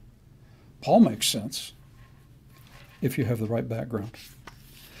dead. Paul makes sense. if you have the right background.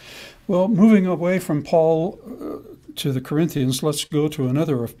 Well, moving away from Paul to the Corinthians, let's go to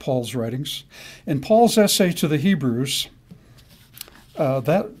another of Paul's writings. In Paul's essay to the Hebrews,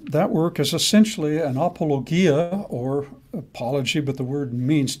 that work is essentially an apologia, or apology, but the word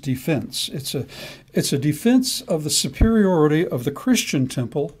means defense. It's a defense of the superiority of the Christian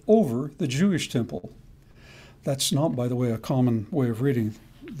temple over the Jewish temple. That's not, by the way, a common way of reading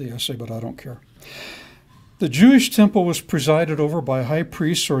the essay, but I don't care. The Jewish temple was presided over by high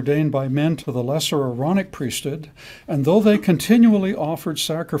priests ordained by men to the lesser Aaronic priesthood, and though they continually offered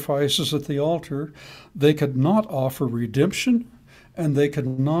sacrifices at the altar, they could not offer redemption, and they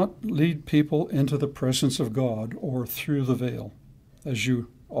could not lead people into the presence of God or through the veil, as you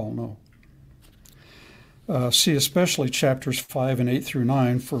all know. See especially chapters 5 and 8 through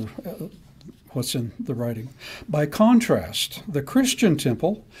 9 for what's in the writing. By contrast, the Christian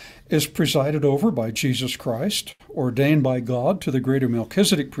temple is presided over by Jesus Christ, ordained by God to the greater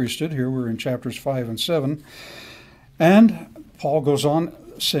Melchizedek priesthood. Here we're in chapters 5 and 7. And Paul goes on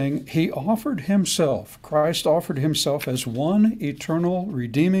saying, Christ offered himself as one eternal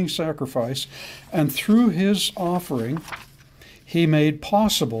redeeming sacrifice, and through his offering, he made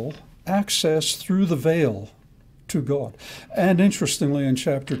possible access through the veil to God. And interestingly, in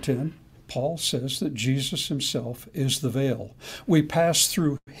chapter 10, Paul says that Jesus himself is the veil. We pass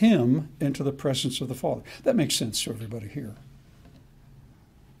through him into the presence of the Father. That makes sense to everybody here,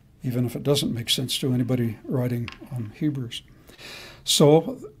 even if it doesn't make sense to anybody writing on Hebrews.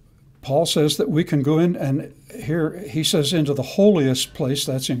 So Paul says that we can go in, and here he says into the holiest place,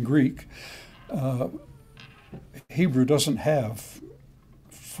 that's in Greek. Hebrew doesn't have,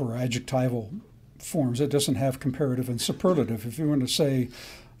 for adjectival forms, it doesn't have comparative and superlative. If you want to say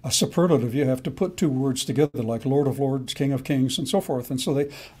a superlative, you have to put two words together, like Lord of Lords, King of Kings, and so forth. And so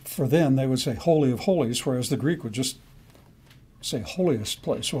they would say Holy of Holies, whereas the Greek would just say holiest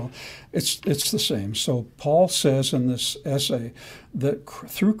place. Well, it's the same. So Paul says in this essay that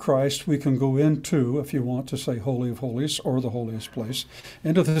through Christ we can go into, if you want to say Holy of Holies or the holiest place,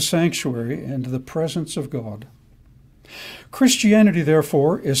 into the sanctuary, into the presence of God. Christianity,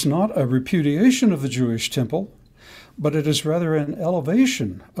 therefore, is not a repudiation of the Jewish temple, but it is rather an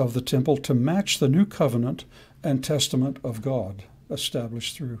elevation of the temple to match the new covenant and testament of God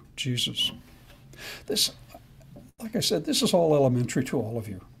established through Jesus. This, like I said, this is all elementary to all of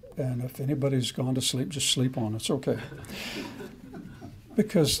you. And if anybody's gone to sleep, just sleep on. It's okay.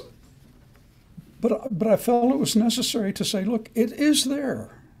 But I felt it was necessary to say, look, it is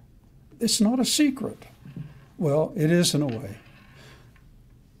there. It's not a secret. Well, it is in a way,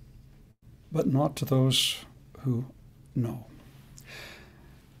 but not to those who know.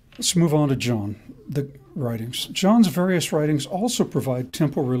 Let's move on to John, the writings. John's various writings also provide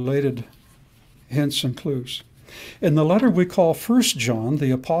temple-related hints and clues. In the letter we call 1 John, the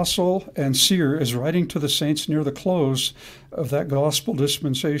apostle and seer is writing to the saints near the close of that gospel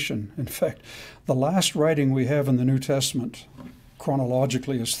dispensation. In fact, the last writing we have in the New Testament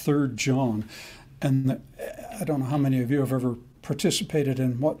chronologically is 3 John. And I don't know how many of you have ever participated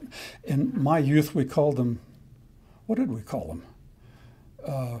in what, in my youth, we called them, what did we call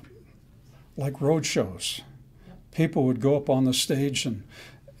them? Like road shows. People would go up on the stage and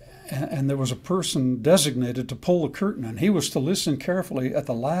there was a person designated to pull the curtain, and he was to listen carefully at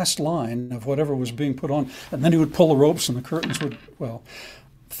the last line of whatever was being put on, and then he would pull the ropes and the curtains would, well,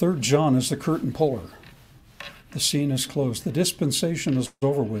 3 John is the curtain puller. The scene is closed. The dispensation is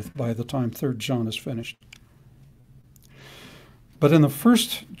over with by the time 3 John is finished. But in the 1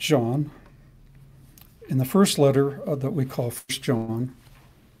 John, in the first letter that we call 1 John,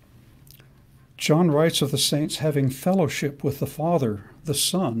 John writes of the saints having fellowship with the Father, the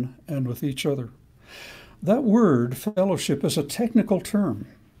Son, and with each other. That word, fellowship, is a technical term,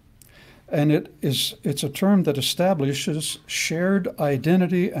 and it's a term that establishes shared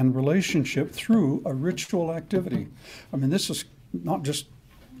identity and relationship through a ritual activity. I mean, this is not just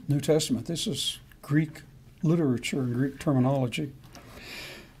New Testament. This is Greek literature and Greek terminology.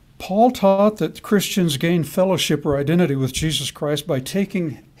 Paul taught that Christians gain fellowship or identity with Jesus Christ by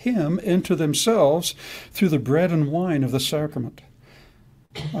taking him into themselves through the bread and wine of the sacrament.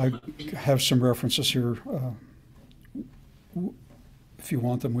 I have some references here. If you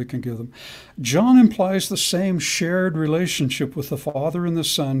want them, we can give them. John implies the same shared relationship with the Father and the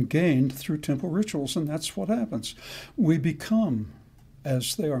Son gained through temple rituals, and that's what happens. We become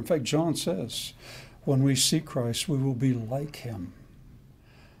as they are. In fact, John says, when we see Christ, we will be like him.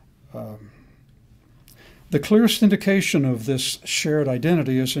 The clearest indication of this shared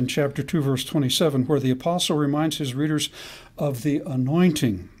identity is in chapter 2, verse 27, where the apostle reminds his readers of the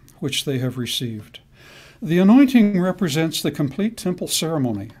anointing which they have received. The anointing represents the complete temple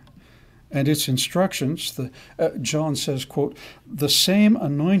ceremony and its instructions. John says, quote, "The same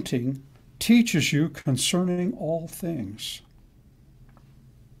anointing teaches you concerning all things."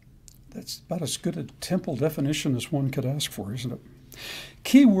 That's about as good a temple definition as one could ask for, isn't it?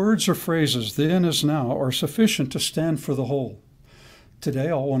 Key words or phrases, then as now, are sufficient to stand for the whole. Today,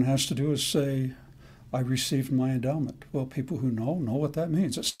 all one has to do is say, "I received my endowment." Well, people who know what that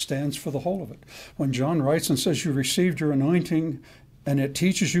means. It stands for the whole of it. When John writes and says, "You received your anointing and it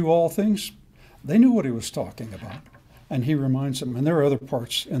teaches you all things," they knew what he was talking about. And he reminds them. And there are other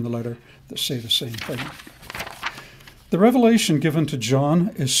parts in the letter that say the same thing. The revelation given to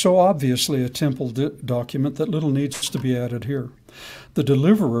John is so obviously a temple document that little needs to be added here. The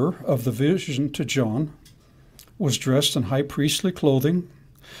deliverer of the vision to John was dressed in high priestly clothing,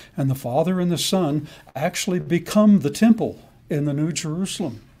 and the Father and the Son actually become the temple in the New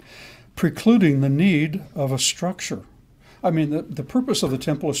Jerusalem, precluding the need of a structure. I mean, the purpose of the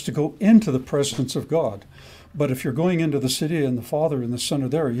temple is to go into the presence of God. But if you're going into the city and the Father and the Son are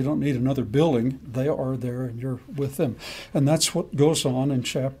there, you don't need another building. They are there and you're with them. And that's what goes on in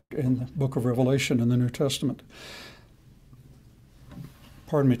the book of Revelation in the New Testament.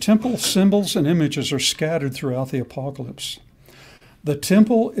 Temple symbols and images are scattered throughout the apocalypse. The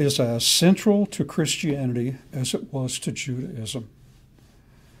temple is as central to Christianity as it was to Judaism.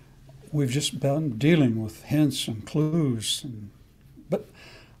 We've just been dealing with hints and clues, but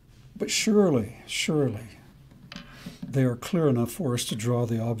surely, they are clear enough for us to draw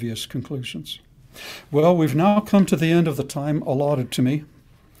the obvious conclusions. Well, we've now come to the end of the time allotted to me,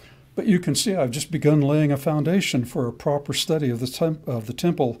 but you can see I've just begun laying a foundation for a proper study of the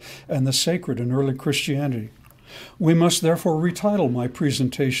temple and the sacred in early Christianity. We must therefore retitle my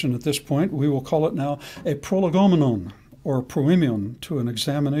presentation at this point. We will call it now a prolegomenon, or proemion, to an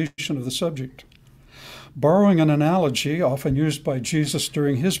examination of the subject. Borrowing an analogy often used by Jesus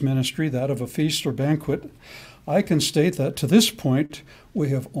during his ministry, that of a feast or banquet, I can state that to this point we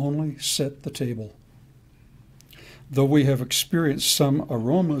have only set the table. Though we have experienced some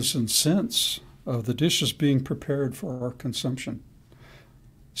aromas and scents of the dishes being prepared for our consumption,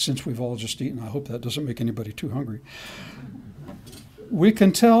 since we've all just eaten, I hope that doesn't make anybody too hungry. We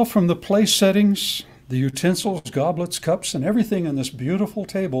can tell from the place settings, the utensils, goblets, cups, and everything on this beautiful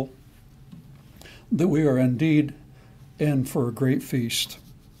table that we are indeed in for a great feast.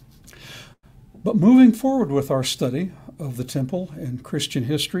 But moving forward with our study of the temple and Christian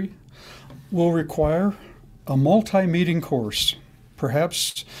history will require a multi-meeting course,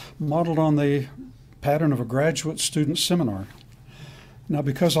 perhaps modeled on the pattern of a graduate student seminar. Now,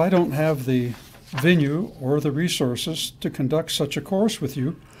 because I don't have the venue or the resources to conduct such a course with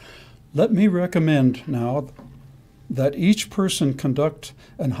you, let me recommend now that each person conduct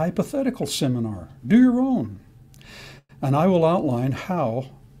an hypothetical seminar. Do your own. And I will outline how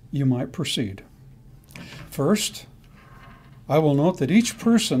you might proceed. First, I will note that each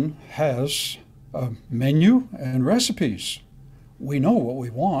person has a menu and recipes. We know what we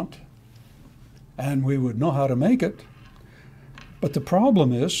want, and we would know how to make it. But the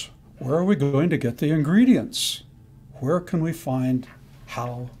problem is, where are we going to get the ingredients? Where can we find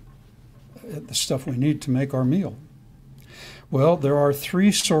the stuff we need to make our meal? Well, there are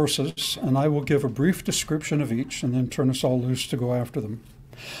 3 sources, and I will give a brief description of each and then turn us all loose to go after them.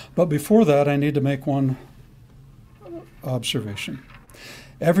 But before that, I need to make one observation.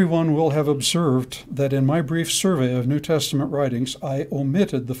 Everyone will have observed that in my brief survey of New Testament writings, I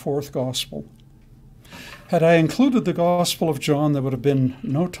omitted the 4th gospel. Had I included the Gospel of John, there would have been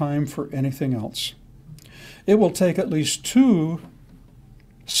no time for anything else. It will take at least 2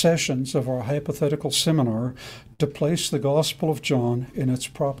 sessions of our hypothetical seminar to place the Gospel of John in its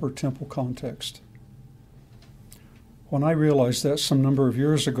proper temple context. When I realized that some number of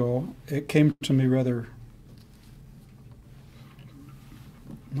years ago, it came to me rather,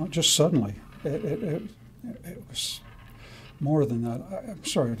 not just suddenly, it was more than that. I'm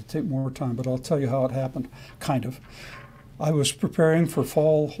sorry to take more time, but I'll tell you how it happened, kind of. I was preparing for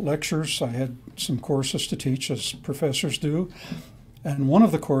fall lectures. I had some courses to teach, as professors do. And one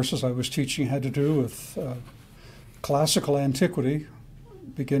of the courses I was teaching had to do with classical antiquity,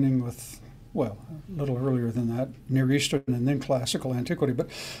 beginning with, well, a little earlier than that, Near Eastern and then classical antiquity. But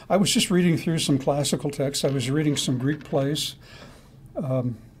I was just reading through some classical texts. I was reading some Greek plays.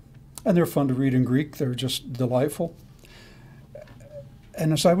 And they're fun to read in Greek. They're just delightful.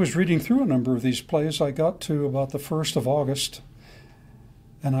 And as I was reading through a number of these plays, I got to about the 1st of August,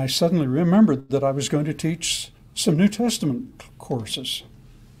 and I suddenly remembered that I was going to teach some New Testament courses.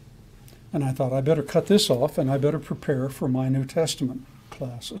 And I thought, I better cut this off, and I better prepare for my New Testament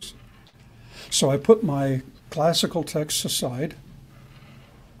classes. So I put my classical texts aside,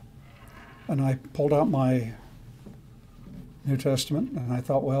 and I pulled out my New Testament, and I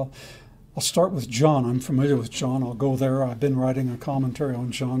thought, well, I'll start with John. I'm familiar with John. I'll go there. I've been writing a commentary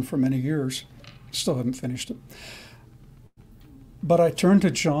on John for many years. Still haven't finished it. But I turned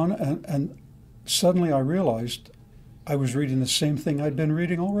to John, and suddenly I realized I was reading the same thing I'd been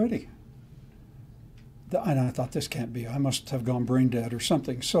reading already. And I thought, this can't be. I must have gone brain dead or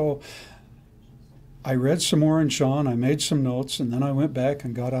something. So I read some more in John. I made some notes, and then I went back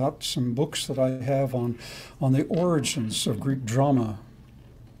and got out some books that I have on the origins of Greek drama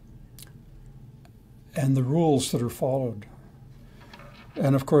and the rules that are followed.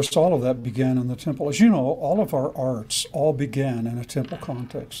 And of course, all of that began in the temple. As you know, all of our arts all began in a temple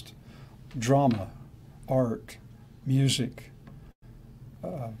context. Drama, art, music,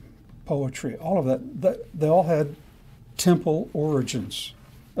 poetry, all of that, they all had temple origins.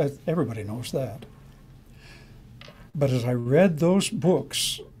 Everybody knows that. But as I read those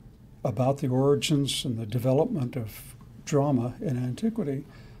books about the origins and the development of drama in antiquity,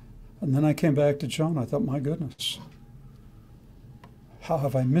 and then I came back to John, I thought, my goodness, how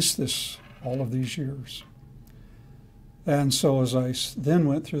have I missed this all of these years? And so as I then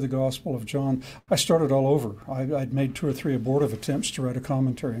went through the Gospel of John, I started all over. I'd made 2 or 3 abortive attempts to write a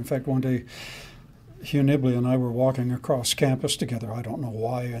commentary. In fact, one day, Hugh Nibley and I were walking across campus together. I don't know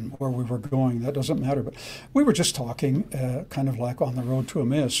why and where we were going. That doesn't matter. But we were just talking, kind of like on the road to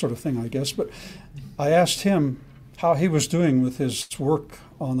Emmaus sort of thing, I guess. But I asked him how he was doing with his work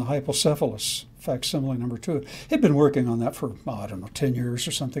on the hypocephalus, facsimile number 2. He'd been working on that for, I don't know, 10 years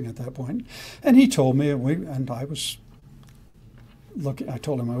or something at that point. And he told me, I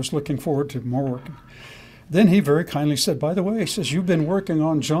told him I was looking forward to more work. Then he very kindly said, by the way, he says, you've been working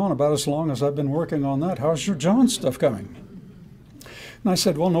on John about as long as I've been working on that. How's your John stuff coming? And I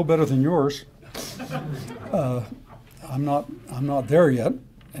said, well, no better than yours. I'm not there yet.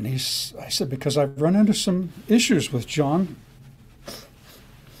 And I said, because I've run into some issues with John,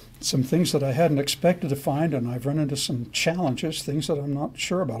 some things that I hadn't expected to find, and I've run into some challenges, things that I'm not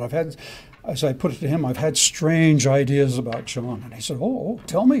sure about. I've had, as I put it to him, I've had strange ideas about John. And he said, oh,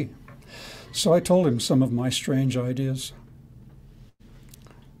 tell me. So I told him some of my strange ideas.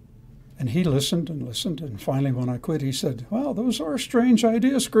 And he listened and listened, and finally when I quit, he said, well, those are strange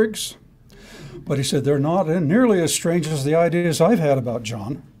ideas, Griggs. But he said, they're not nearly as strange as the ideas I've had about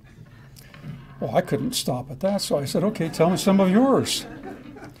John. Well, I couldn't stop at that, so I said, okay, tell me some of yours.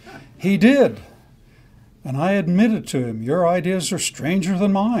 He did. And I admitted to him, your ideas are stranger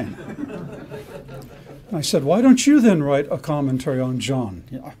than mine. And I said, why don't you then write a commentary on John?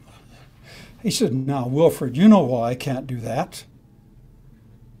 He said, now, Wilfred, you know why I can't do that.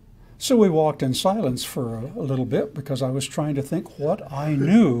 So we walked in silence for a little bit because I was trying to think what I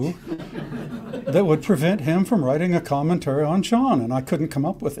knew that would prevent him from writing a commentary on John, and I couldn't come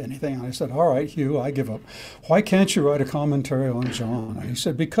up with anything. And I said, all right, Hugh, I give up. Why can't you write a commentary on John? And he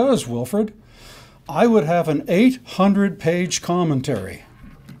said, because, Wilfred, I would have an 800-page commentary,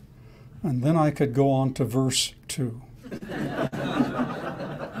 and then I could go on to verse 2.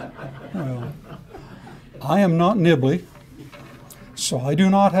 Well, I am not Nibley, so I do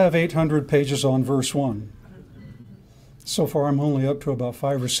not have 800 pages on verse 1. So far, I'm only up to about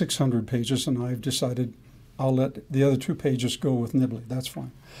 500 or 600 pages, and I've decided I'll let the other 2 pages go with Nibley. That's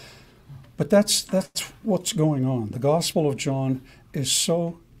fine. But that's what's going on. The Gospel of John is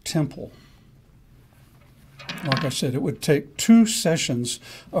so temple. Like I said, it would take 2 sessions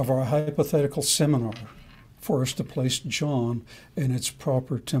of our hypothetical seminar for us to place John in its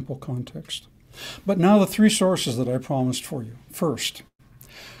proper temple context. But now the 3 sources that I promised for you. First,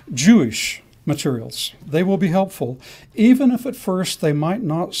 Jewish materials. They will be helpful, even if at first they might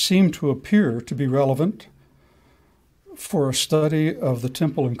not seem to appear to be relevant for a study of the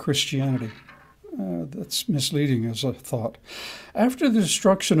temple and Christianity. That's misleading as a thought. After the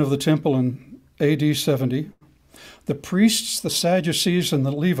destruction of the temple in AD 70, the priests, the Sadducees, and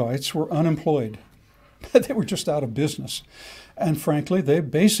the Levites were unemployed. They were just out of business. And frankly, they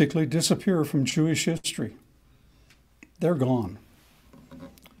basically disappear from Jewish history. They're gone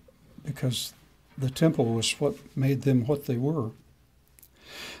because the temple was what made them what they were.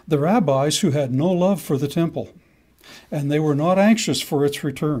 The rabbis, who had no love for the temple, and they were not anxious for its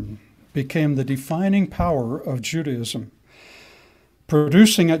return, became the defining power of Judaism,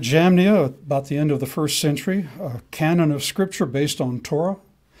 producing at Jamnia, about the end of the 1st century, a canon of scripture based on Torah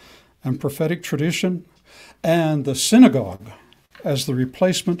and prophetic tradition, and the synagogue as the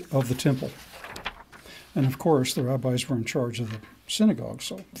replacement of the temple. And of course, the rabbis were in charge of the synagogue,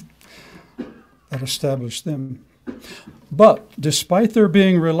 so that established them. But despite there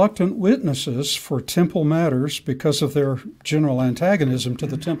being reluctant witnesses for temple matters because of their general antagonism to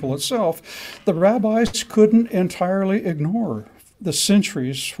the temple itself, the rabbis couldn't entirely ignore the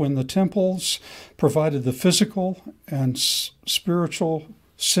centuries when the temples provided the physical and spiritual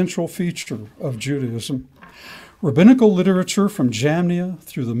central feature of Judaism. Rabbinical literature from Jamnia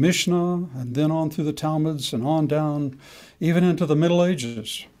through the Mishnah and then on through the Talmuds and on down, even into the Middle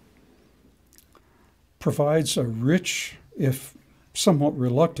Ages, provides a rich, if somewhat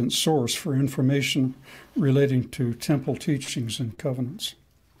reluctant, source for information relating to temple teachings and covenants.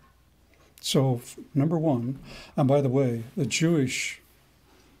 So, number one, and by the way, the Jewish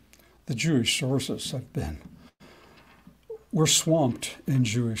sources we're swamped in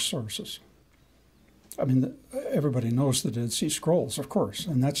Jewish sources. I mean, everybody knows the Dead Sea Scrolls, of course,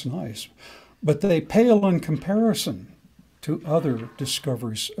 and that's nice. But they pale in comparison to other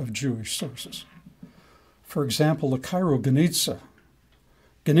discoveries of Jewish sources. For example, the Cairo Genitza.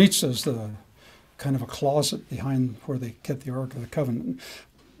 Genitza is the kind of a closet behind where they kept the Ark of the Covenant.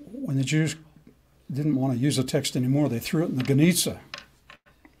 When the Jews didn't want to use the text anymore, they threw it in the Genitza.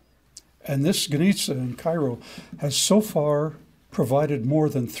 And this Genitza in Cairo has so far provided more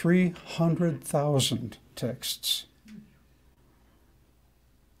than 300,000 texts.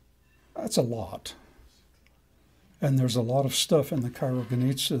 That's a lot. And there's a lot of stuff in the Cairo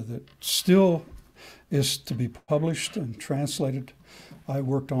Genitza that still is to be published and translated. I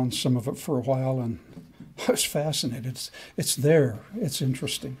worked on some of it for a while and I was fascinated. It's there. It's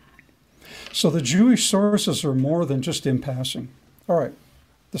interesting. So the Jewish sources are more than just in passing. All right,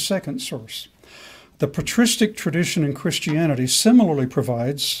 the second source. The patristic tradition in Christianity similarly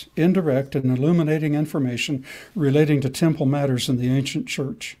provides indirect and illuminating information relating to temple matters in the ancient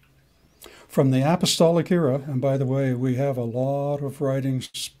church. From the apostolic era, and by the way, we have a lot of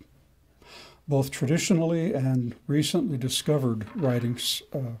writings, both traditionally and recently discovered writings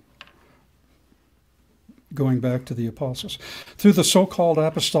going back to the apostles, through the so-called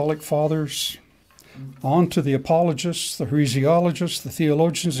apostolic fathers, on to the apologists, the heresiologists, the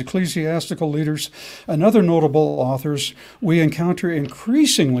theologians, ecclesiastical leaders, and other notable authors, we encounter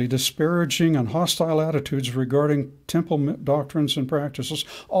increasingly disparaging and hostile attitudes regarding temple doctrines and practices,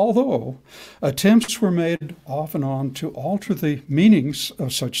 although attempts were made off and on to alter the meanings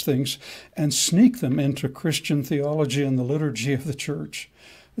of such things and sneak them into Christian theology and the liturgy of the church.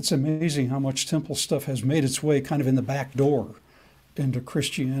 It's amazing how much temple stuff has made its way kind of in the back door into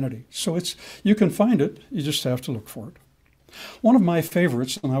Christianity. So you can find it, you just have to look for it. One of my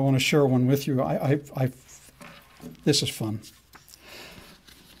favorites, and I want to share one with you, this is fun.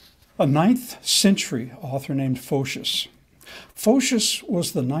 A 9th century author named Photius. Photius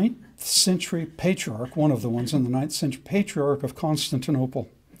was the 9th century patriarch, one of the ones in the 9th century patriarch of Constantinople.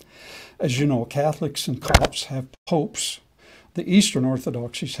 As you know, Catholics and Copts have popes. The Eastern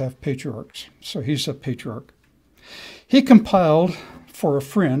Orthodoxies have patriarchs, so he's a patriarch. He compiled for a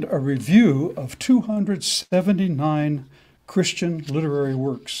friend a review of 279 Christian literary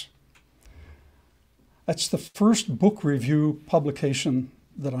works. That's the first book review publication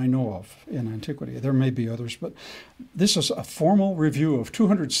that I know of in antiquity. There may be others, but this is a formal review of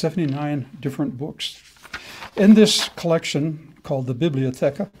 279 different books. In this collection called the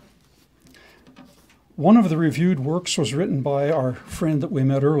Bibliotheca, one of the reviewed works was written by our friend that we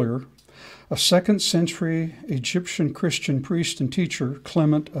met earlier, a 2nd century Egyptian Christian priest and teacher,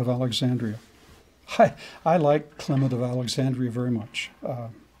 Clement of Alexandria. I like Clement of Alexandria very much.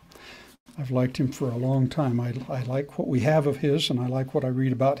 I've liked him for a long time. I like what we have of his, and I like what I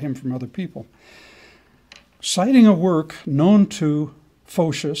read about him from other people. Citing a work known to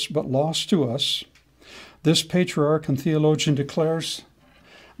Photius but lost to us, this patriarch and theologian declares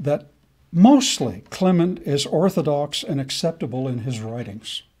that mostly Clement is orthodox and acceptable in his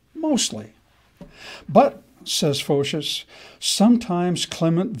writings. Mostly. But, says Photius, sometimes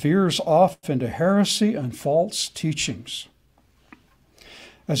Clement veers off into heresy and false teachings.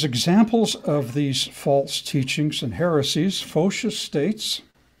 As examples of these false teachings and heresies, Photius states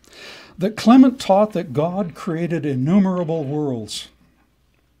that Clement taught that God created innumerable worlds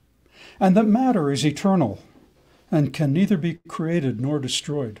and that matter is eternal and can neither be created nor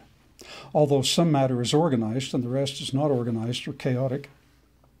destroyed, although some matter is organized and the rest is not organized or chaotic.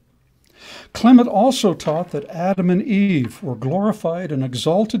 Clement also taught that Adam and Eve were glorified and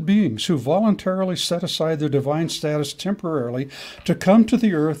exalted beings who voluntarily set aside their divine status temporarily to come to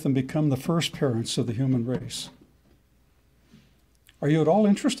the earth and become the first parents of the human race. Are you at all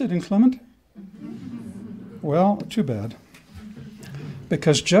interested in Clement? Well, too bad.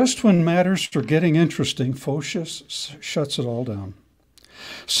 Because just when matters are getting interesting, Photius shuts it all down.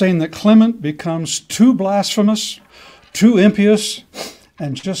 saying that Clement becomes too blasphemous, too impious,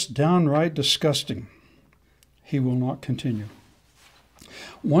 and just downright disgusting. He will not continue.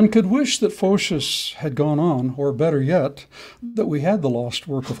 One could wish that Photius had gone on, or better yet, that we had the lost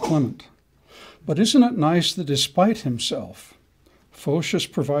work of Clement. But isn't it nice that despite himself, Photius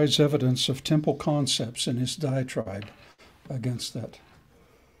provides evidence of temple concepts in his diatribe against that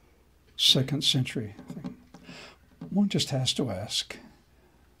 2nd century thing? One just has to ask,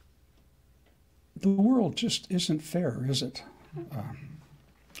 the world just isn't fair, is it?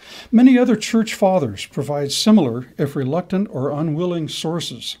 Many other church fathers provide similar, if reluctant or unwilling,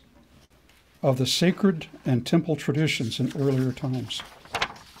 sources of the sacred and temple traditions in earlier times.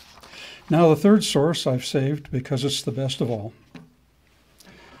 Now, the third source I've saved because it's the best of all.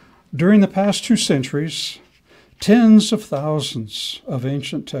 During the past 2 centuries, tens of thousands of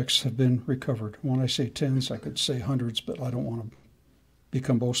ancient texts have been recovered. When I say tens, I could say hundreds, but I don't want to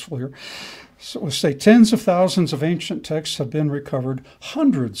become boastful here. So we'll say tens of thousands of ancient texts have been recovered,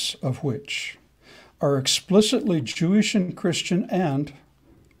 hundreds of which are explicitly Jewish and Christian and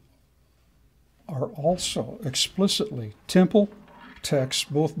are also explicitly temple texts,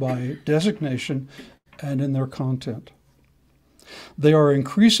 both by designation and in their content. They are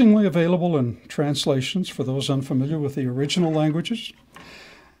increasingly available in translations for those unfamiliar with the original languages.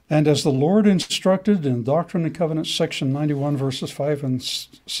 And as the Lord instructed in Doctrine and Covenants, section 91, verses 5 and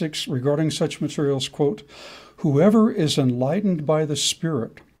 6, regarding such materials, quote, "Whoever is enlightened by the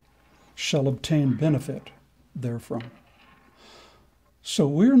Spirit shall obtain benefit therefrom." So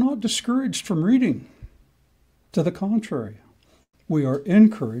we're not discouraged from reading. To the contrary, we are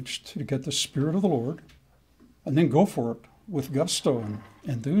encouraged to get the Spirit of the Lord and then go for it with gusto and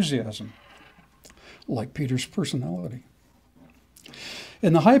enthusiasm, like Peter's personality.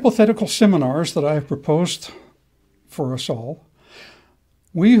 In the hypothetical seminars that I have proposed for us all,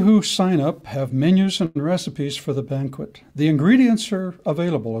 we who sign up have menus and recipes for the banquet. The ingredients are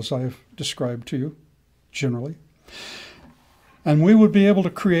available, as I've described to you, generally. And we would be able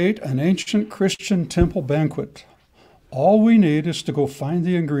to create an ancient Christian temple banquet. All we need is to go find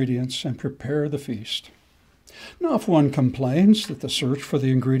the ingredients and prepare the feast. Now, if one complains that the search for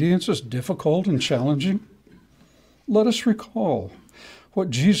the ingredients is difficult and challenging, let us recall what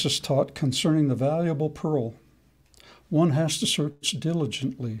Jesus taught concerning the valuable pearl. One has to search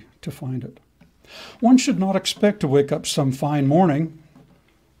diligently to find it. One should not expect to wake up some fine morning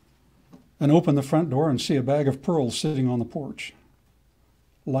and open the front door and see a bag of pearls sitting on the porch.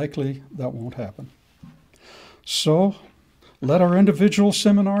 Likely that won't happen. So let our individual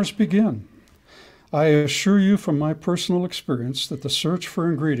seminars begin. I assure you from my personal experience that the search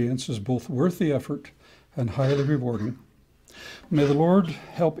for ingredients is both worth the effort and highly rewarding. May the Lord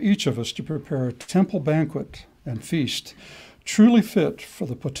help each of us to prepare a temple banquet and feast truly fit for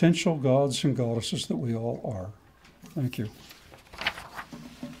the potential gods and goddesses that we all are. Thank you.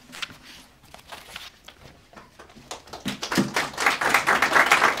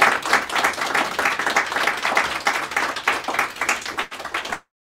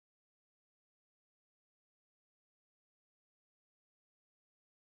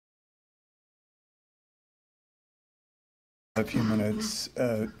 A few minutes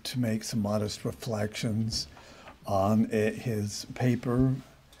to make some modest reflections on his paper,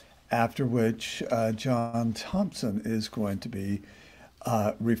 after which John Thompson is going to be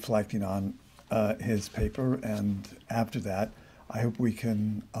reflecting on his paper, and after that I hope we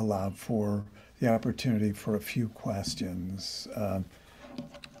can allow for the opportunity for a few questions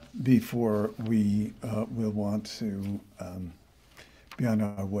before we will want to be on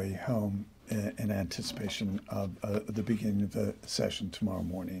our way home in anticipation of the beginning of the session tomorrow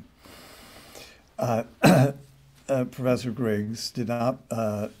morning. Professor Griggs did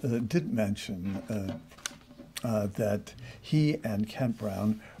mention that he and Kent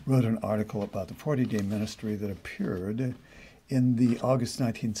Brown wrote an article about the 40-day ministry that appeared in the August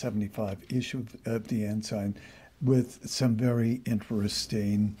 1975 issue of the Ensign, with some very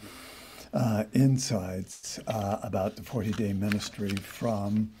interesting insights about the 40-day ministry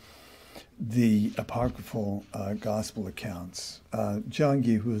from the apocryphal gospel accounts. John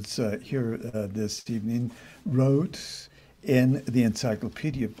Gee, who's here this evening, wrote in the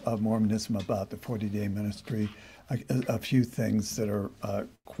Encyclopedia of Mormonism about the 40-day ministry a few things that are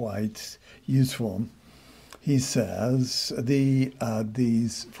quite useful. He says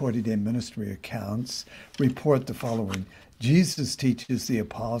these 40-day ministry accounts report the following: Jesus teaches the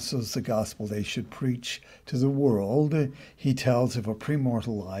apostles the gospel they should preach to the world. He tells of a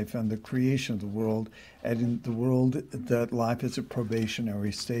premortal life and the creation of the world, and in the world that life is a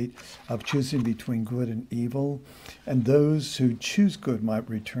probationary state of choosing between good and evil, and those who choose good might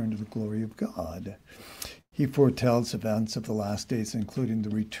return to the glory of God. He foretells events of the last days, including the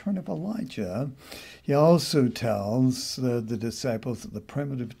return of Elijah. He also tells the disciples that the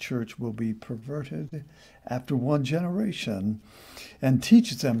primitive church will be perverted after one generation, and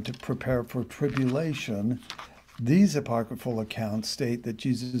teaches them to prepare for tribulation. These apocryphal accounts state that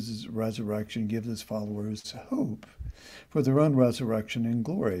Jesus' resurrection gives his followers hope for their own resurrection in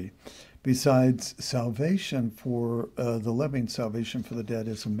glory. Besides salvation for the living, salvation for the dead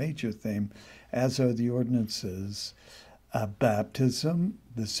is a major theme, as are the ordinances. Baptism,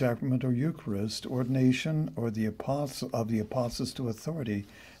 the sacrament or Eucharist, ordination or the apostles to authority.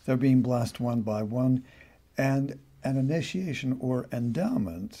 They're being blessed one by one, and an initiation or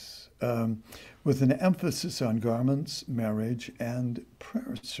endowment, with an emphasis on garments, marriage, and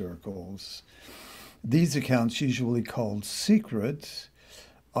prayer circles. These accounts, usually called secret,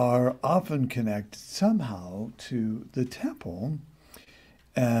 are often connected somehow to the temple,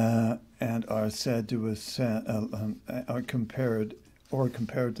 and are said to ascend, are compared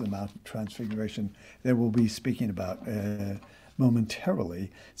to the Mount of Transfiguration that we'll be speaking about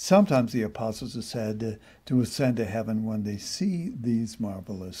momentarily. Sometimes the apostles are said to ascend to heaven when they see these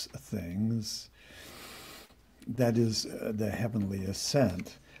marvelous things. That is the heavenly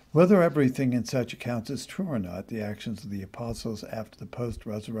ascent. Whether everything in such accounts is true or not, the actions of the apostles after the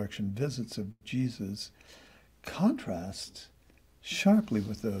post-resurrection visits of Jesus contrast sharply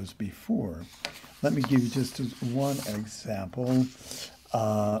with those before. Let me give you just one example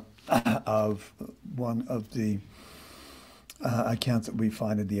of one of the accounts that we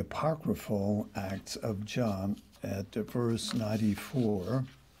find in the apocryphal Acts of John at verse 94.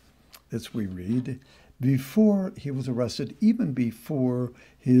 This we read: before he was arrested, even before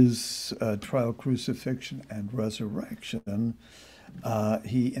his trial, crucifixion, and resurrection,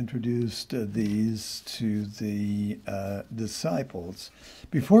 he introduced these to the disciples.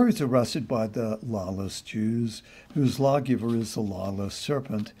 Before he was arrested by the lawless Jews, whose lawgiver is the lawless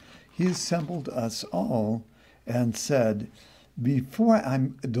serpent, he assembled us all and said, before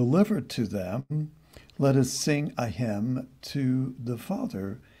I'm delivered to them, let us sing a hymn to the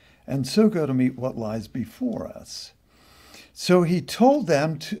Father, and so go to meet what lies before us. So he told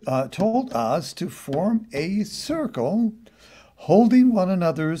us to form a circle, holding one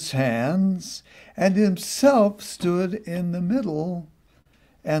another's hands, and himself stood in the middle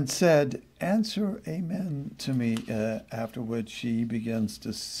and said, answer amen to me, after which he begins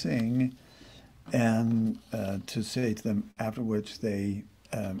to sing and to say to them, after which they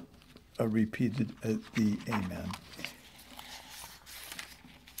repeated the amen.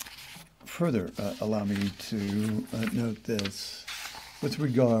 Further, allow me to note this with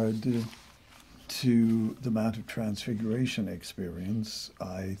regard to the Mount of Transfiguration experience.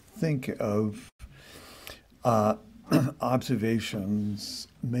 I think of observations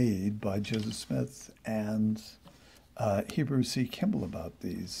made by Joseph Smith and Heber C. Kimball about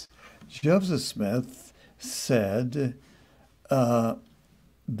these. Joseph Smith said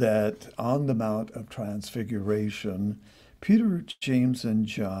that on the Mount of Transfiguration, Peter, James, and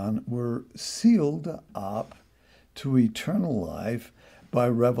John were sealed up to eternal life by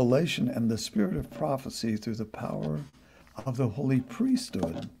revelation and the spirit of prophecy through the power of the holy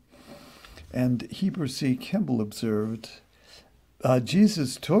priesthood. And Heber C. Kimball observed,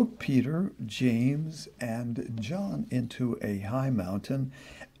 Jesus took Peter, James, and John into a high mountain,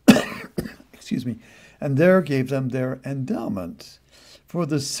 excuse me, and there gave them their endowment. For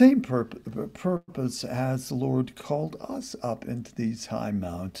the same purpose has the Lord called us up into these high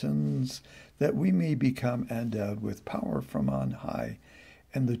mountains, that we may become endowed with power from on high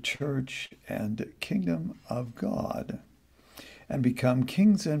in the church and kingdom of God, and become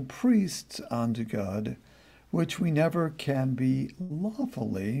kings and priests unto God, which we never can be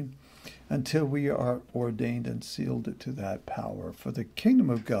lawfully until we are ordained and sealed to that power. For the kingdom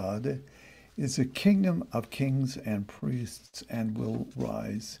of God is a kingdom of kings and priests, and will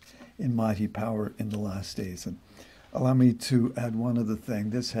rise in mighty power in the last days. And allow me to add one other thing.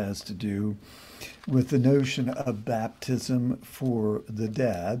 This has to do with the notion of baptism for the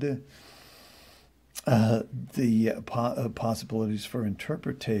dead. The possibilities for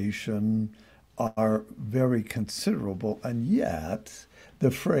interpretation are very considerable, and yet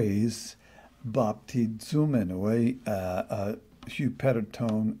the phrase baptizumenoi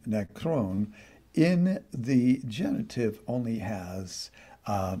hyperton nekron in the genitive only has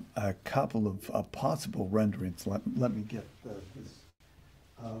a couple of possible renderings. Let me get this.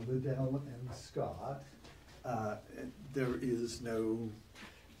 Liddell and Scott. There is no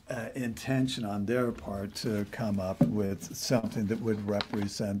intention on their part to come up with something that would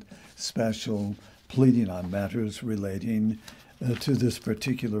represent special pleading on matters relating to this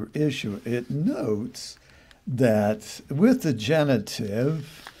particular issue. It notes that with the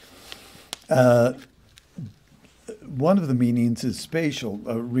genitive, one of the meanings is spatial,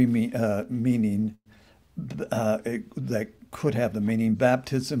 meaning that could have the meaning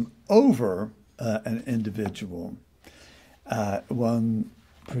baptism over an individual. One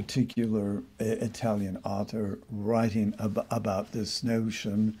particular Italian author writing about this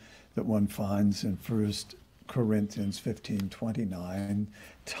notion that one finds in 1 Corinthians 15:29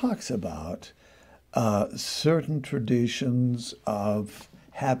 talks about certain traditions of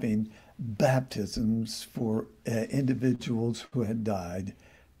having baptisms for individuals who had died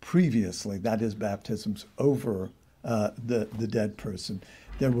previously, that is, baptisms over the dead person.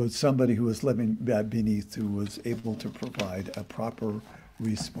 There was somebody who was living beneath who was able to provide a proper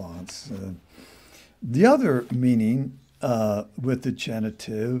response. The other meaning with the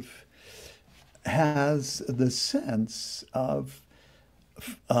genitive has the sense of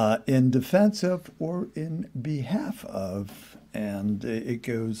in defense of or in behalf of, and it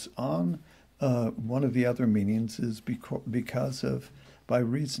goes on. One of the other meanings is because of, by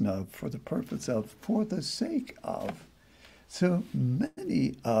reason of, for the purpose of, for the sake of. So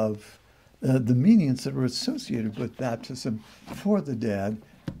many of the meanings that are associated with baptism for the dead,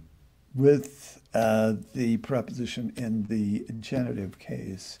 with the preposition in the genitive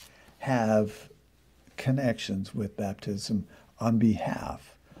case, have connections with baptism on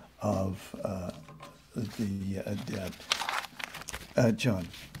behalf of the dead. John.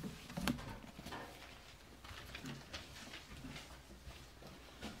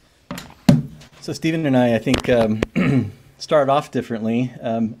 So Stephen and I think, started off differently.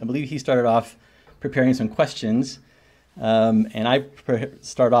 I believe he started off preparing some questions, and I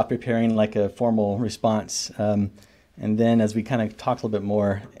started off preparing like a formal response. And then as we kind of talked a little bit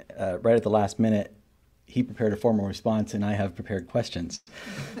more, right at the last minute, he prepared a formal response and I have prepared questions.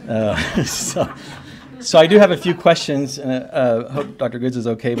 So I do have a few questions. Hope Dr. Griggs is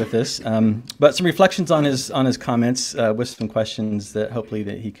okay with this. But some reflections on his comments with some questions that hopefully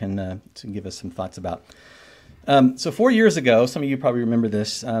that he can to give us some thoughts about. So 4 years ago, some of you probably remember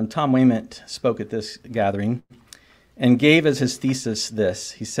this, Tom Wayment spoke at this gathering and gave as his thesis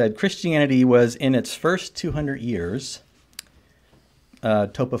this. He said, Christianity was in its first 200 years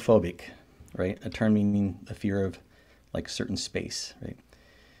topophobic, right? A term meaning a fear of like certain space, right?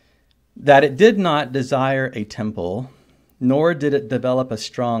 That it did not desire a temple, nor did it develop a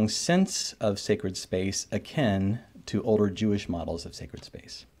strong sense of sacred space akin to older Jewish models of sacred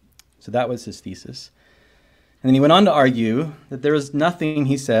space. So that was his thesis. And then he went on to argue that there is nothing,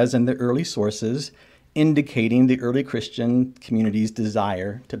 he says, in the early sources indicating the early Christian community's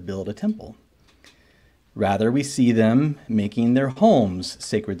desire to build a temple. Rather, we see them making their homes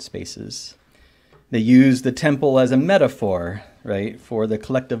sacred spaces. They use the temple as a metaphor, right, for the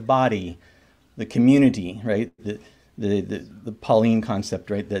collective body, the community, right, the Pauline concept,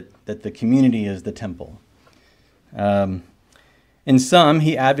 right, that the community is the temple. In some,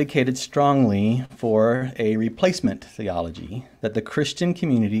 he advocated strongly for a replacement theology, that the Christian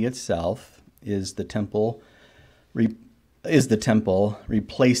community itself is the temple,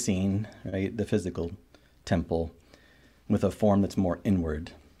 replacing, right, the physical temple with a form that's more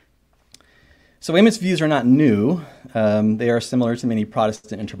inward. So Wayman's views are not new. They are similar to many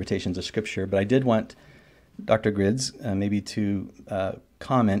Protestant interpretations of Scripture, but I did want Dr. Griggs maybe to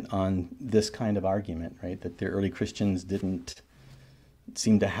comment on this kind of argument, right, that the early Christians didn't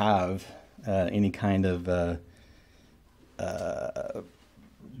seem to have any kind of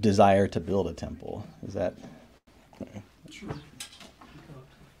desire to build a temple. Is that? Sure.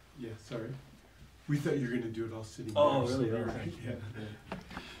 Yeah, sorry. We thought you were going to do it all sitting there. Oh, really? So Right. Yeah.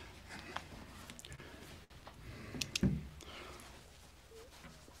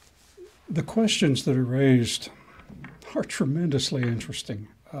 The questions that are raised are tremendously interesting,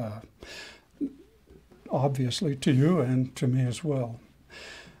 obviously to you and to me as well.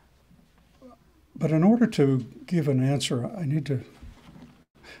 But in order to give an answer, I need to...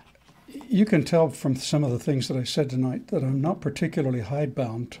 You can tell from some of the things that I said tonight that I'm not particularly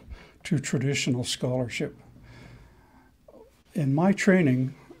hidebound to traditional scholarship. In my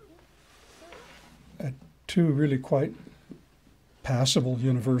training at two really quite passable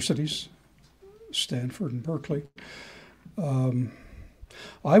universities, Stanford and Berkeley,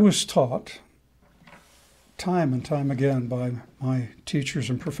 I was taught time and time again by my teachers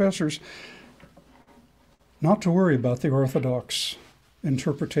and professors not to worry about the orthodox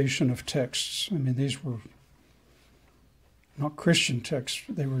interpretation of texts. I mean, these were not Christian texts.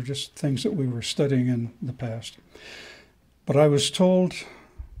 They were just things that we were studying in the past. But I was told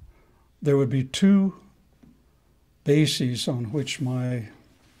there would be two bases on which my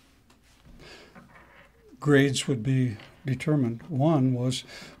grades would be determined. One was,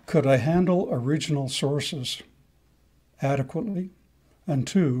 could I handle original sources adequately? And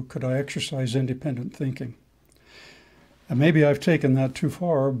two, could I exercise independent thinking? And maybe I've taken that too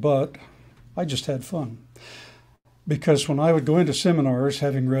far, but I just had fun. Because when I would go into seminars,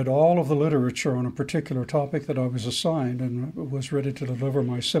 having read all of the literature on a particular topic that I was assigned and was ready to deliver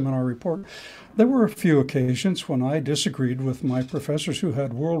my seminar report, there were a few occasions when I disagreed with my professors who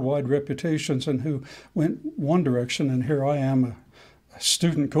had worldwide reputations and who went one direction, and here I am, a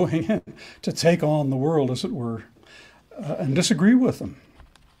student going in to take on the world, as it were, and disagree with them.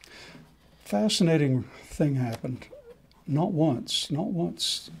 Fascinating thing happened. Not once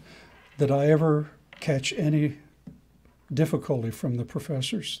did I ever catch any difficulty from the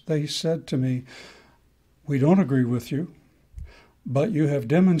professors. They said to me, we don't agree with you, but you have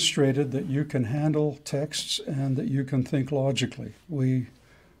demonstrated that you can handle texts and that you can think logically. We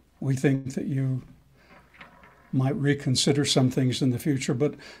think that you might reconsider some things in the future,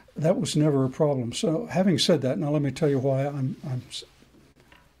 but that was never a problem. So having said that, now let me tell you why I'm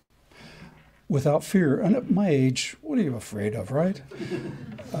without fear. And at my age, what are you afraid of, right?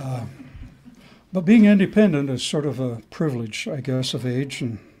 But being independent is sort of a privilege, I guess, of age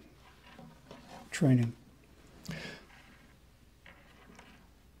and training.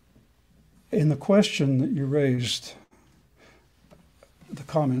 In the question that you raised, the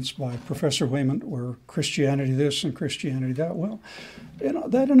comments by Professor Wayman were Christianity this and Christianity that. Well,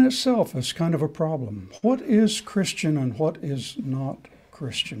 that in itself is kind of a problem. What is Christian and what is not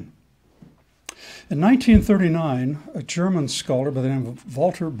Christian? In 1939, a German scholar by the name of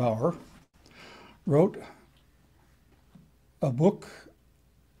Walter Bauer wrote a book,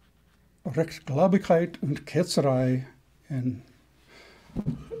 Rechtgläubigkeit und Ketzerei in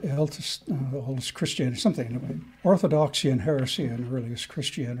earliest Christianity, something anyway, Orthodoxy and Heresy in earliest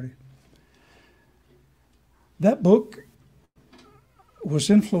Christianity. That book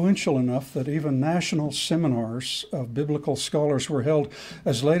was influential enough that even national seminars of biblical scholars were held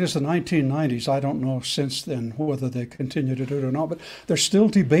as late as the 1990s. I don't know since then whether they continue to do it or not, but they're still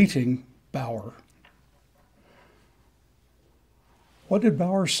debating Bauer. What did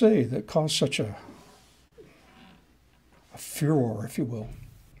Bauer say that caused such a furor, if you will?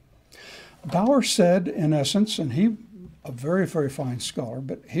 Bauer said, in essence, and he, a very, very fine scholar,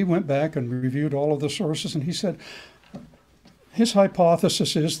 but he went back and reviewed all of the sources, and he said, his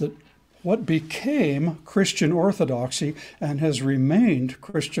hypothesis is that what became Christian orthodoxy and has remained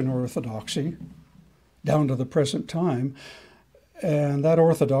Christian orthodoxy down to the present time, and that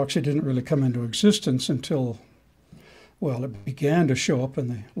orthodoxy didn't really come into existence until, well, it began to show up in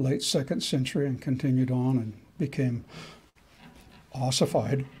the late 2nd century and continued on and became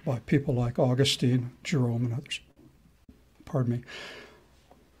ossified by people like Augustine, Jerome, and others. Pardon me.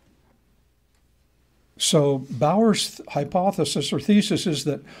 So Bauer's hypothesis or thesis is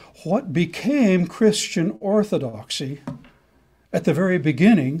that what became Christian orthodoxy at the very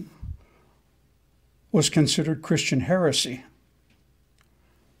beginning was considered Christian heresy.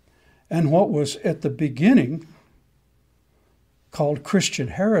 And what was at the beginning called Christian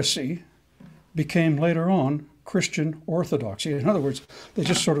heresy became later on Christian orthodoxy. In other words, they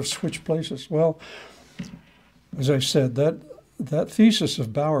just sort of switched places. Well, as I said, that thesis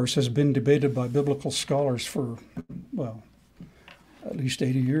of Bauer's has been debated by biblical scholars for, well, at least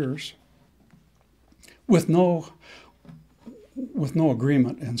 80 years, with no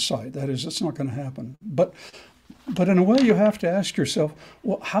agreement in sight. That is, it's not going to happen. But in a way, you have to ask yourself,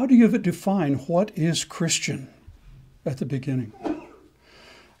 well, how do you define what is Christian at the beginning?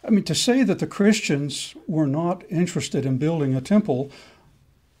 I mean, to say that the Christians were not interested in building a temple,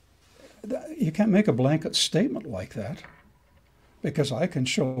 you can't make a blanket statement like that, because I can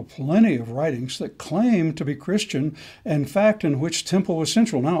show plenty of writings that claim to be Christian, in fact, in which temple was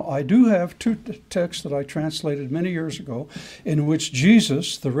central. Now, I do have two texts that I translated many years ago in which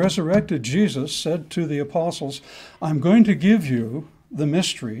Jesus, the resurrected Jesus, said to the apostles, I'm going to give you the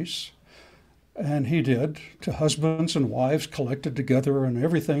mysteries. And he did, to husbands and wives collected together and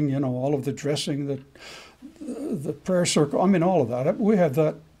everything, all of the dressing, the prayer circle, I mean, all of that. We have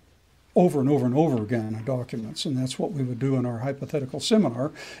that over and over and over again in documents, and that's what we would do in our hypothetical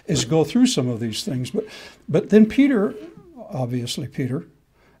seminar, is go through some of these things. But then Peter, obviously Peter,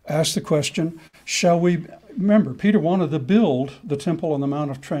 asked the question, shall we remember, Peter wanted to build the temple on the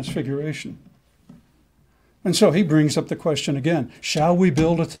Mount of Transfiguration. And so he brings up the question again, shall we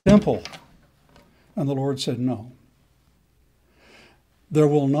build a temple? And the Lord said, no. There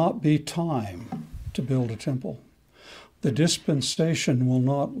will not be time to build a temple. The dispensation will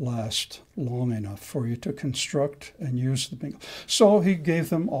not last long enough for you to construct and use the temple. So he gave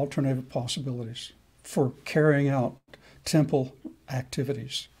them alternative possibilities for carrying out temple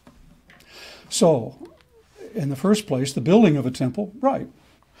activities. So, in the first place, the building of a temple, right.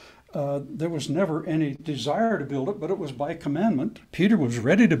 There was never any desire to build it, but it was by commandment. Peter was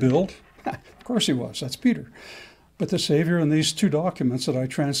ready to build. Of course he was, that's Peter. But the Savior in these two documents that I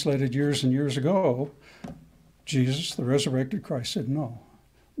translated years and years ago, Jesus, the resurrected Christ, said, no,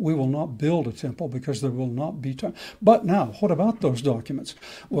 we will not build a temple because there will not be time. But now, what about those documents?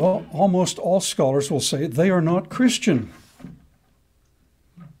 Well, almost all scholars will say they are not Christian.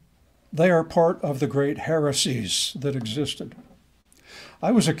 They are part of the great heresies that existed.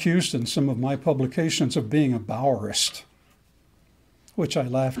 I was accused in some of my publications of being a Bauerist, which I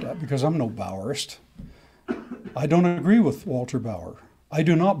laughed at because I'm no Bauerist. I don't agree with Walter Bauer. I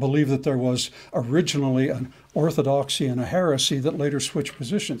do not believe that there was originally an orthodoxy and a heresy that later switched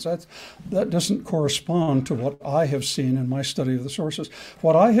positions. That doesn't correspond to what I have seen in my study of the sources.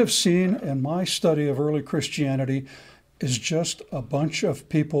 What I have seen in my study of early Christianity is just a bunch of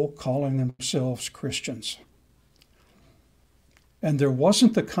people calling themselves Christians. And there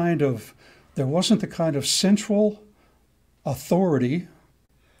wasn't the kind of central authority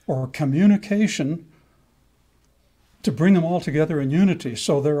or communication to bring them all together in unity.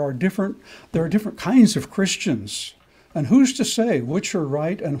 So there are different kinds of Christians. And who's to say which are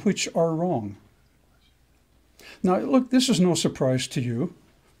right and which are wrong? Now, look, this is no surprise to you.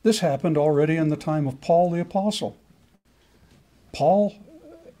 This happened already in the time of Paul the Apostle. Paul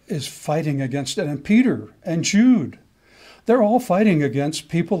is fighting against it, and Peter and Jude. They're all fighting against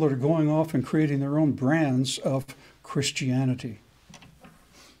people that are going off and creating their own brands of Christianity.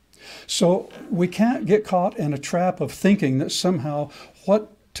 So we can't get caught in a trap of thinking that somehow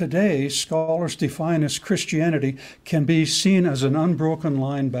what today scholars define as Christianity can be seen as an unbroken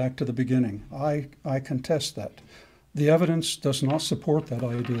line back to the beginning. I contest that. The evidence does not support that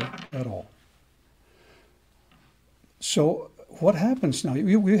idea at all. So what happens now?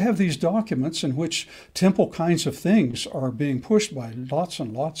 We have these documents in which temple kinds of things are being pushed by lots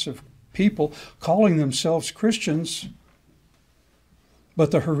and lots of people calling themselves Christians.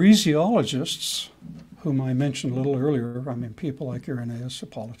 But the heresiologists, whom I mentioned a little earlier, I mean people like Irenaeus,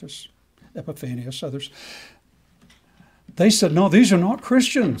 Hippolytus, Epiphanius, others, they said, no, these are not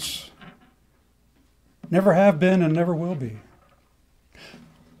Christians. Never have been and never will be.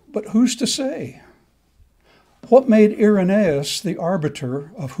 But who's to say? What made Irenaeus the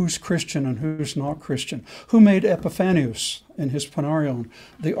arbiter of who's Christian and who's not Christian? Who made Epiphanius in his Panarion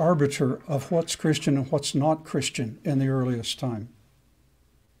the arbiter of what's Christian and what's not Christian in the earliest time?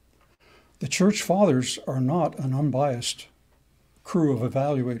 The church fathers are not an unbiased crew of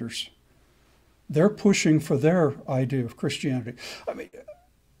evaluators. They're pushing for their idea of Christianity. I mean,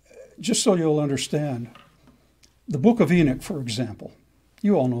 just so you'll understand, the Book of Enoch, for example,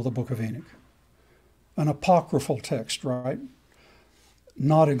 you all know the Book of Enoch. An apocryphal text, right?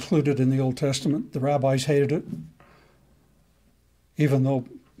 Not included in the Old Testament. The rabbis hated it, even though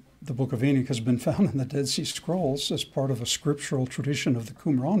the Book of Enoch has been found in the Dead Sea Scrolls as part of a scriptural tradition of the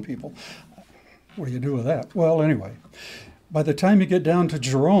Qumran people. What do you do with that? Well, anyway, by the time you get down to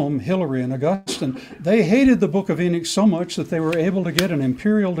Jerome, Hilary, and Augustine, they hated the Book of Enoch so much that they were able to get an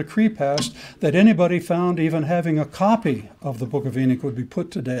imperial decree passed that anybody found even having a copy of the Book of Enoch would be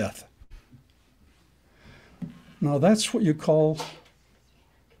put to death. Now that's what you call,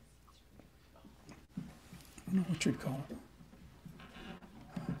 I don't know what you'd call it.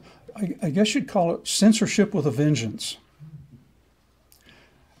 I guess you'd call it censorship with a vengeance.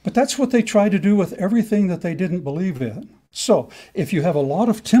 But that's what they tried to do with everything that they didn't believe in. So if you have a lot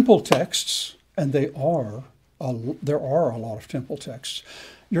of temple texts, and there are a lot of temple texts,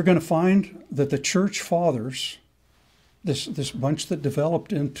 you're going to find that the church fathers, this bunch that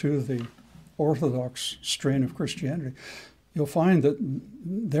developed into the Orthodox strain of Christianity, you'll find that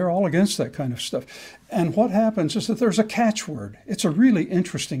they're all against that kind of stuff. And what happens is that there's a catchword. It's a really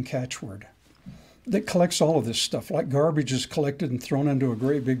interesting catchword that collects all of this stuff, like garbage is collected and thrown into a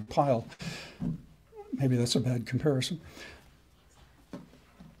great big pile. Maybe that's a bad comparison.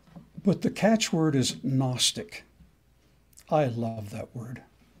 But the catchword is Gnostic. I love that word.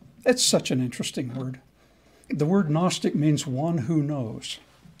 It's such an interesting word. The word Gnostic means one who knows.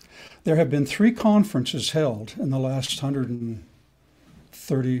 There have been 3 conferences held in the last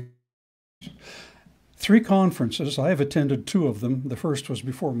 130. 3 conferences. I have attended 2 of them. The first was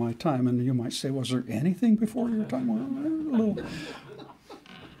before my time, and you might say, was there anything before your time? Well, a little.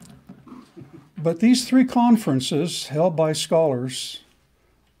 But these 3 conferences held by scholars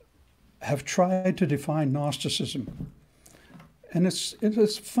have tried to define Gnosticism. And it's a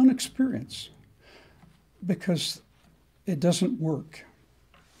fun experience because it doesn't work.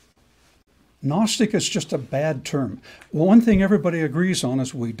 Gnostic is just a bad term. One thing everybody agrees on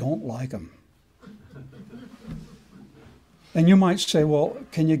is we don't like them. And you might say, well,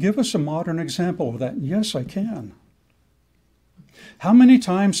 can you give us a modern example of that? Yes, I can. How many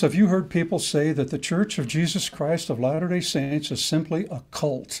times have you heard people say that the Church of Jesus Christ of Latter-day Saints is simply a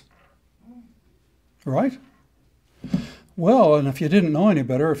cult? Right? Well, and if you didn't know any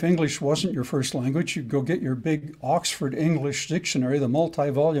better, if English wasn't your first language, you'd go get your big Oxford English dictionary, the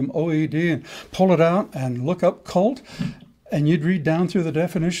multi-volume OED, and pull it out and look up cult, and you'd read down through the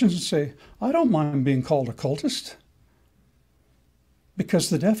definitions and say, I don't mind being called a cultist, because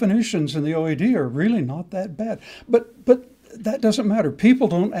the definitions in the OED are really not that bad. But that doesn't matter. People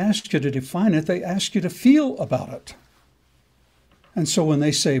don't ask you to define it, they ask you to feel about it. And so when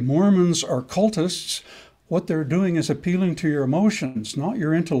they say Mormons are cultists, what they're doing is appealing to your emotions, not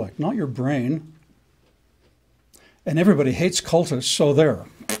your intellect, not your brain. And everybody hates cultists, so there.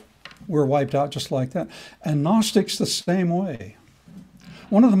 We're wiped out just like that. And Gnostics the same way.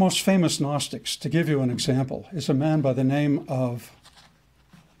 One of the most famous Gnostics, to give you an example, is a man by the name of,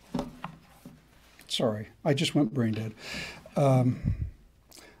 sorry, I just went brain dead,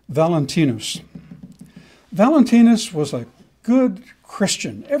 Valentinus. Valentinus was a good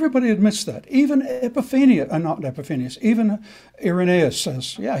Christian. Everybody admits that. Even even Irenaeus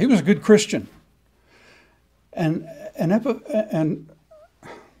says, yeah, he was a good Christian. And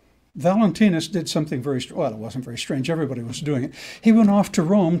Valentinus did something very, well, it wasn't very strange. Everybody was doing it. He went off to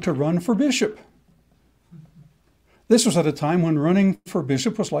Rome to run for bishop. This was at a time when running for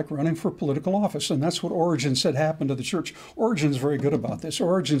bishop was like running for political office, and that's what Origen said happened to the church. Origen's very good about this.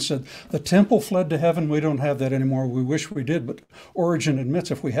 Origen said, the temple fled to heaven. We don't have that anymore. We wish we did, but Origen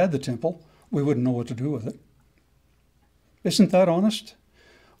admits if we had the temple, we wouldn't know what to do with it. Isn't that honest?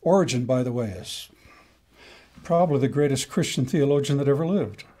 Origen, by the way, is probably the greatest Christian theologian that ever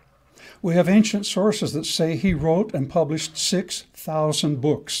lived. We have ancient sources that say he wrote and published 6,000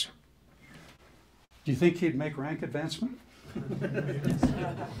 books. Do you think he'd make rank advancement?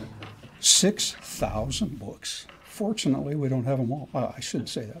 6,000 books. Fortunately, we don't have them all. I shouldn't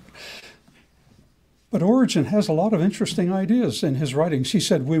say that. But Origen has a lot of interesting ideas in his writings. He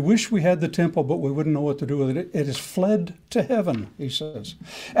said, we wish we had the temple, but we wouldn't know what to do with it. It has fled to heaven, he says.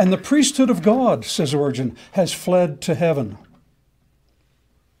 And the priesthood of God, says Origen, has fled to heaven.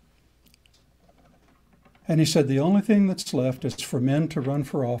 And he said, the only thing that's left is for men to run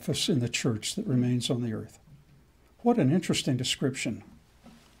for office in the church that remains on the earth. What an interesting description.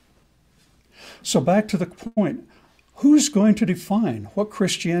 So back to the point, who's going to define what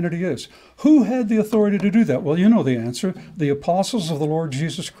Christianity is? Who had the authority to do that? Well, you know the answer. The apostles of the Lord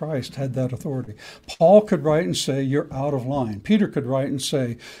Jesus Christ had that authority. Paul could write and say, you're out of line. Peter could write and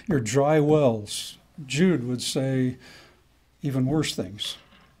say, you're dry wells. Jude would say even worse things.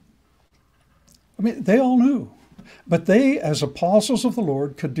 I mean, they all knew. But they, as apostles of the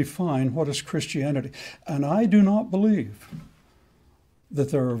Lord, could define what is Christianity. And I do not believe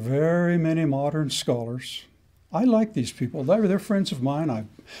that there are very many modern scholars. I like these people. They're friends of mine.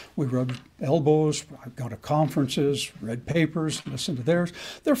 We rubbed elbows. I've gone to conferences, read papers, listened to theirs.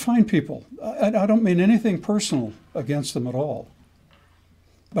 They're fine people. I don't mean anything personal against them at all.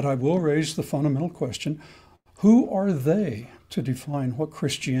 But I will raise the fundamental question, who are they to define what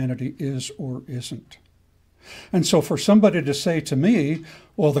Christianity is or isn't? And so for somebody to say to me,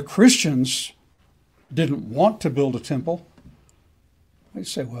 well, the Christians didn't want to build a temple, I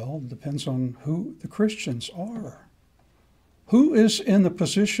say, well, it depends on who the Christians are. Who is in the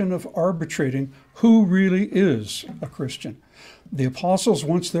position of arbitrating who really is a Christian? The apostles,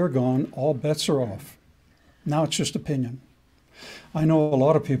 once they're gone, all bets are off. Now it's just opinion. I know a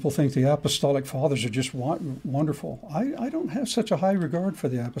lot of people think the apostolic fathers are just wonderful. I don't have such a high regard for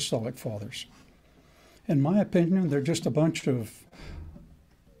the apostolic fathers. In my opinion, they're just a bunch of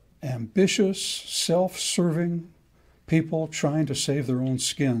ambitious, self-serving people trying to save their own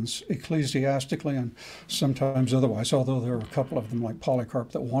skins, ecclesiastically and sometimes otherwise, although there are a couple of them like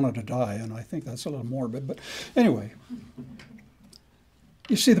Polycarp that wanted to die, and I think that's a little morbid. But anyway,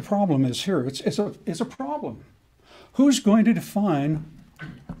 you see, the problem is here. It's a problem. Who's going to define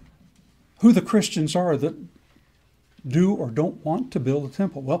who the Christians are that do or don't want to build a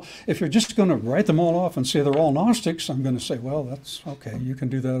temple? Well, if you're just going to write them all off and say they're all Gnostics, I'm going to say, well, that's okay. You can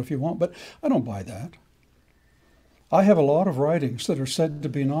do that if you want, but I don't buy that. I have a lot of writings that are said to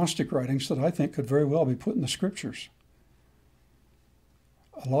be Gnostic writings that I think could very well be put in the scriptures.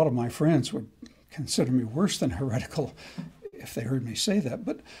 A lot of my friends would consider me worse than heretical if they heard me say that.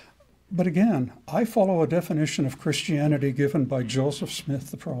 But again, I follow a definition of Christianity given by Joseph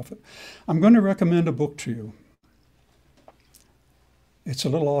Smith the prophet. I'm going to recommend a book to you. It's a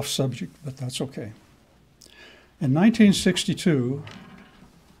little off subject, but that's okay. In 1962,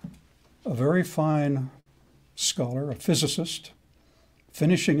 a very fine scholar, a physicist,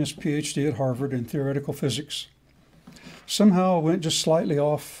 finishing his PhD at Harvard in theoretical physics, somehow went just slightly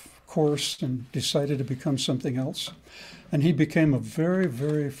off course and decided to become something else. And he became a very,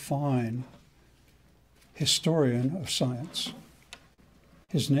 very fine historian of science.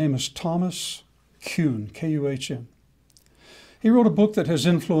 His name is Thomas Kuhn, K-U-H-N. He wrote a book that has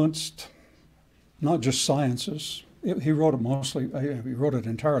influenced not just sciences. He wrote it mostly, he wrote it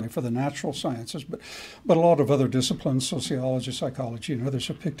entirely for the natural sciences, but a lot of other disciplines, sociology, psychology, and others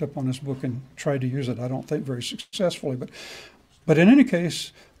have picked up on his book and tried to use it, I don't think very successfully. But in any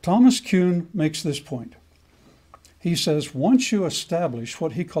case, Thomas Kuhn makes this point. He says, once you establish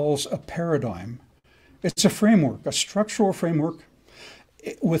what he calls a paradigm, it's a framework, a structural framework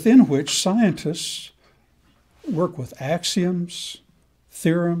within which scientists work with axioms,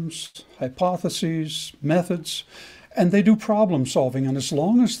 theorems, hypotheses, methods, and they do problem solving. And as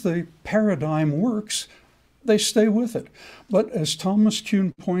long as the paradigm works, they stay with it. But as Thomas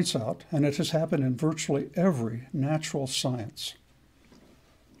Kuhn points out, and it has happened in virtually every natural science,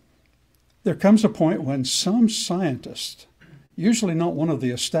 there comes a point when some scientist, usually not one of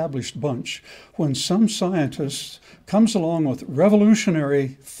the established bunch, when some scientist comes along with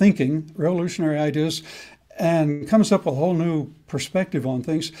revolutionary thinking, revolutionary ideas, and comes up with a whole new perspective on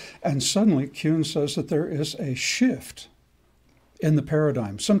things, and suddenly Kuhn says that there is a shift in the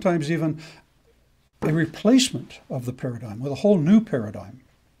paradigm, sometimes even a replacement of the paradigm with a whole new paradigm.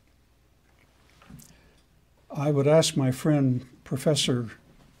 I would ask my friend Professor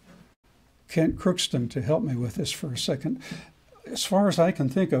Kent Crookston to help me with this for a second. As far as I can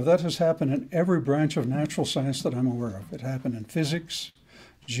think of, that has happened in every branch of natural science that I'm aware of. It happened in physics,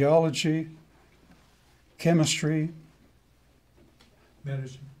 geology, chemistry.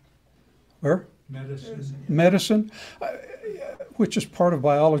 Medicine. Where? Medicine. Medicine, which is part of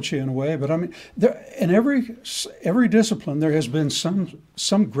biology in a way. But I mean, in every discipline, there has been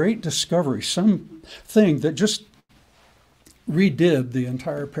some great discovery, something that just redid the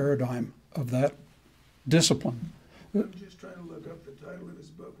entire paradigm of that discipline. I'm just trying to look up the title of his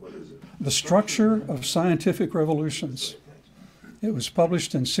book. What is it? The Structure of Scientific Revolutions. It was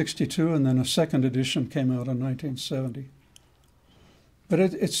published in '62, and then a second edition came out in 1970. But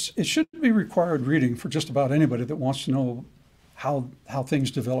it should be required reading for just about anybody that wants to know how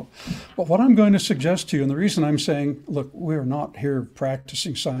things develop. But what I'm going to suggest to you, and the reason I'm saying, look, we're not here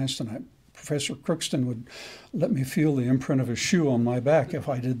practicing science tonight. Professor Crookston would let me feel the imprint of his shoe on my back if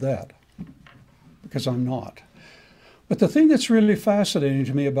I did that, because I'm not. But the thing that's really fascinating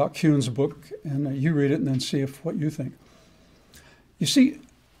to me about Kuhn's book, and you read it and then see what you think. You see,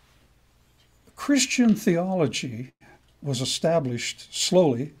 Christian theology was established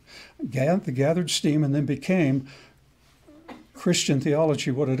slowly, gathered steam, and then became Christian theology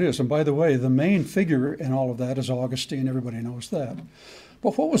what it is. And by the way, the main figure in all of that is Augustine. Everybody knows that.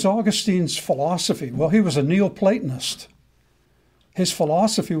 But what was Augustine's philosophy? Well, he was a Neoplatonist. His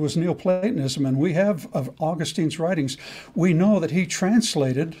philosophy was Neoplatonism, and we have of Augustine's writings, we know that he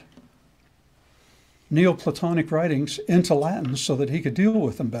translated Neoplatonic writings into Latin so that he could deal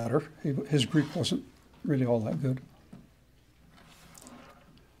with them better. His Greek wasn't really all that good.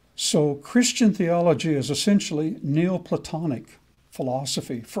 So Christian theology is essentially Neoplatonic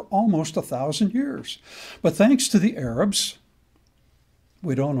philosophy for almost 1,000 years. But thanks to the Arabs,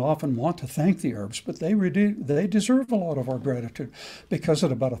 we don't often want to thank the Arabs, but they deserve a lot of our gratitude, because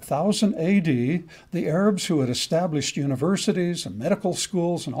at about 1000 AD, the Arabs, who had established universities and medical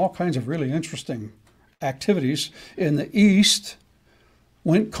schools and all kinds of really interesting activities in the East,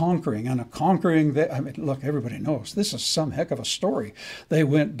 went conquering. And look, everybody knows this is some heck of a story. They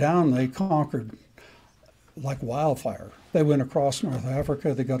went down, they conquered like wildfire. They went across North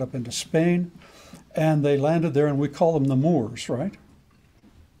Africa, they got up into Spain, and they landed there, and we call them the Moors, right?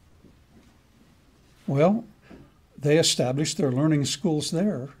 Well, they established their learning schools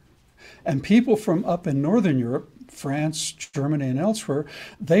there. And people from up in Northern Europe, France, Germany, and elsewhere,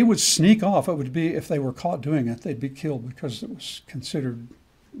 they would sneak off. It would be, if they were caught doing it, they'd be killed, because it was considered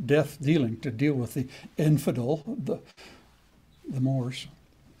death dealing to deal with the infidel, the Moors.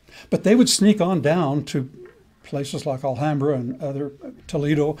 But they would sneak on down to places like Alhambra and other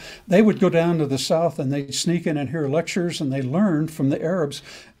Toledo, they would go down to the south and they'd sneak in and hear lectures, and they learned from the Arabs.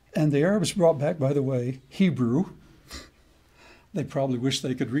 And the Arabs brought back, by the way, Hebrew. They probably wish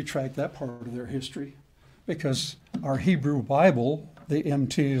they could retract that part of their history, because our Hebrew Bible, the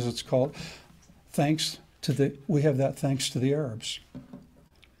MT as it's called, we have that thanks to the Arabs.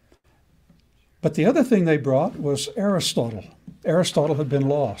 But the other thing they brought was Aristotle. Aristotle had been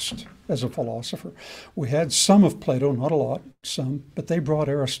lost as a philosopher. We had some of Plato, not a lot, some, but they brought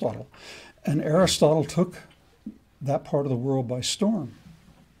Aristotle. And Aristotle took that part of the world by storm,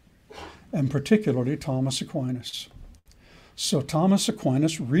 and particularly Thomas Aquinas. So Thomas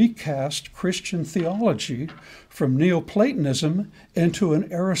Aquinas recast Christian theology from Neoplatonism into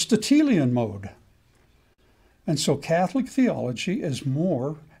an Aristotelian mode. And so Catholic theology is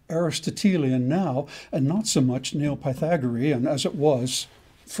more Aristotelian now, and not so much Neo-Pythagorean as it was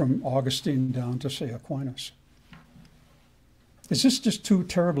from Augustine down to, say, Aquinas. Is this just too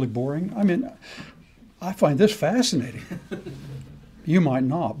terribly boring? I mean, I find this fascinating. You might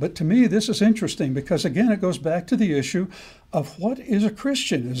not, but to me this is interesting because, again, it goes back to the issue of what is a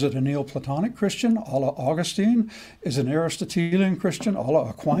Christian? Is it a Neoplatonic Christian, a la Augustine? Is it an Aristotelian Christian, a la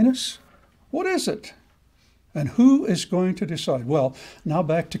Aquinas? What is it? And who is going to decide? Well, now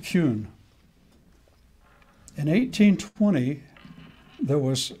back to Kuhn. In 1820, there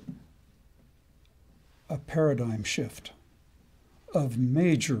was a paradigm shift of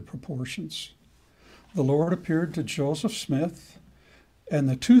major proportions. The Lord appeared to Joseph Smith, and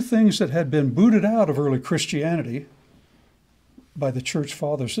the two things that had been booted out of early Christianity by the church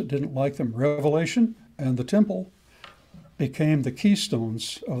fathers that didn't like them, Revelation and the temple, became the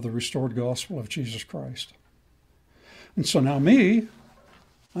keystones of the restored gospel of Jesus Christ. And so now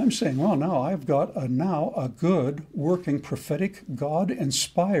I'm saying, well, now I've got a good, working, prophetic,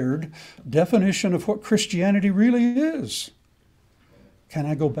 God-inspired definition of what Christianity really is. Can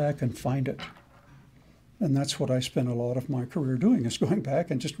I go back and find it? And that's what I spent a lot of my career doing, is going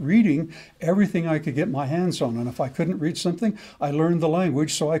back and just reading everything I could get my hands on. And if I couldn't read something, I learned the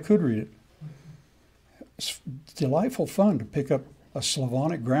language so I could read it. It's delightful fun to pick up a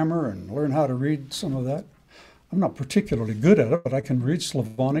Slavonic grammar and learn how to read some of that. I'm not particularly good at it, but I can read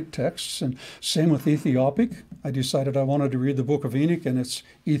Slavonic texts, and same with Ethiopic. I decided I wanted to read the Book of Enoch in its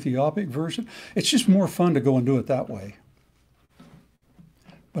Ethiopic version. It's just more fun to go and do it that way.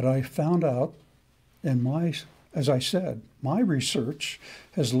 But I found out as I said, my research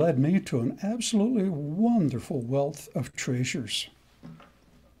has led me to an absolutely wonderful wealth of treasures.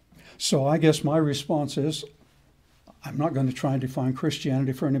 So I guess my response is, I'm not going to try and define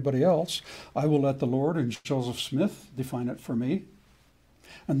Christianity for anybody else. I will let the Lord and Joseph Smith define it for me.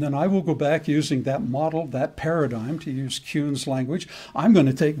 And then I will go back using that model, that paradigm, to use Kuhn's language. I'm going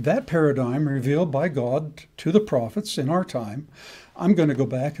to take that paradigm revealed by God to the prophets in our time. I'm going to go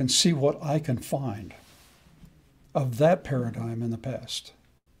back and see what I can find of that paradigm in the past.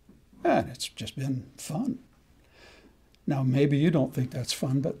 And it's just been fun. Now, maybe you don't think that's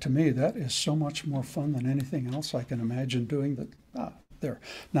fun, but to me, that is so much more fun than anything else I can imagine doing. There.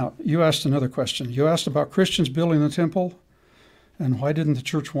 Now, you asked another question. You asked about Christians building the temple, and why didn't the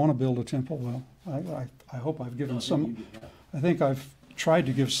church want to build a temple? Well, I hope I've given some. I think I've tried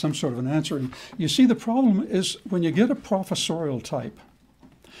to give some sort of an answer. And you see, the problem is when you get a professorial type,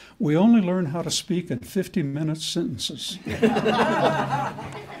 we only learn how to speak in 50-minute sentences.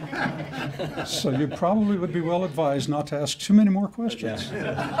 So you probably would be well advised not to ask too many more questions.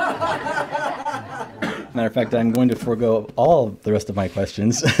 Matter of fact, I'm going to forego all the rest of my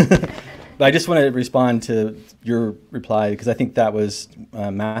questions. But I just want to respond to your reply, because I think that was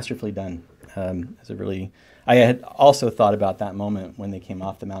masterfully done. I had also thought about that moment when they came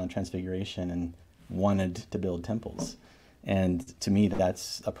off the Mount of Transfiguration and wanted to build temples. And to me,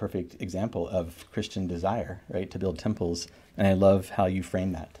 that's a perfect example of Christian desire, right, to build temples. And I love how you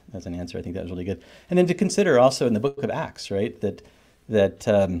frame that as an answer. I think that was really good. And then to consider also in the book of Acts, right, that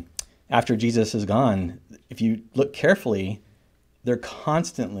after Jesus is gone, if you look carefully, they're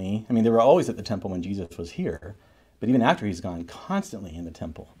constantly, I mean, they were always at the temple when Jesus was here, but even after he's gone, constantly in the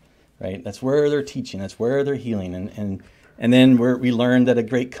temple, right? That's where they're teaching, that's where they're healing. And then we learned that a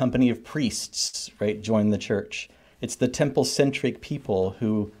great company of priests, right, joined the church. It's the temple-centric people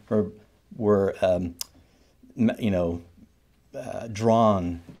who were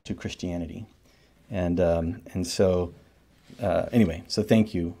drawn to Christianity. And so anyway, so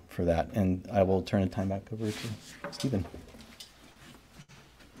thank you for that. And I will turn the time back over to Stephen.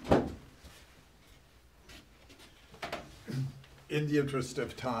 In the interest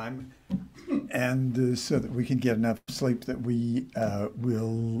of time, and so that we can get enough sleep that we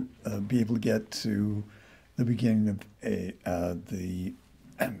will be able to get to the beginning of the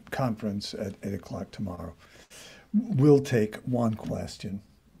conference at 8 o'clock tomorrow. We'll take one question,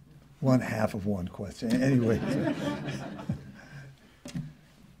 one half of one question. Anyway.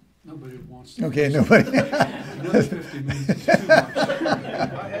 Nobody wants to. Okay, nobody. Another 50 minutes is too much.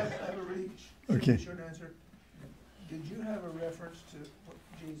 I have a really Okay. short answer. Did you have a reference to what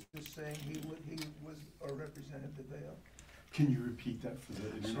Jesus was saying, he was or represented the veil? Can you repeat that for the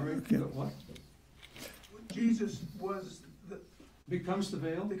internet? Sorry, Okay. what? Jesus Becomes the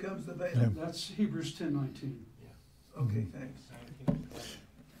veil? becomes the veil. Yeah. That's Hebrews 10:19. Okay, thanks.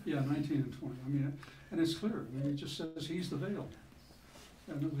 Yeah, 19 and 20. I mean, and it's clear. I mean, he just says he's the veil.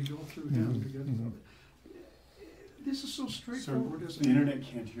 And then we go through him to get Mhm. This is so Sir, straightforward, isn't the it? internet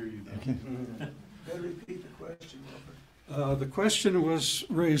can't hear you though. Okay. Better repeat the question, Wilfred. The question was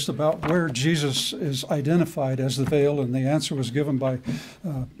raised about where Jesus is identified as the veil, and the answer was given by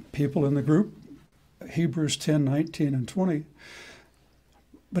people in the group, Hebrews 10, 19, and 20.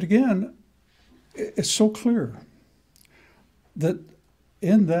 But again, it's so clear that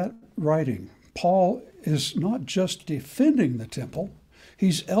in that writing, Paul is not just defending the temple,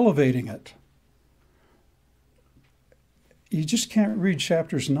 he's elevating it. You just can't read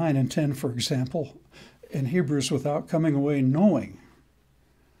chapters 9 and 10, for example, in Hebrews without coming away knowing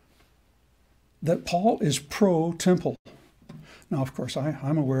that Paul is pro-temple. Now, of course,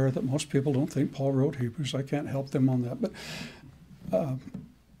 I'm aware that most people don't think Paul wrote Hebrews. I can't help them on that. But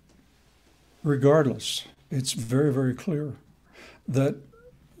regardless, it's very, very clear that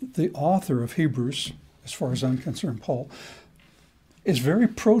the author of Hebrews, as far as I'm concerned, Paul, is very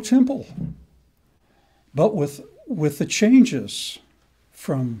pro-temple, but with the changes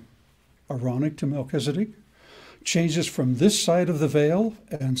from Aaronic to Melchizedek, changes from this side of the veil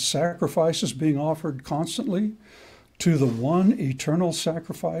and sacrifices being offered constantly to the one eternal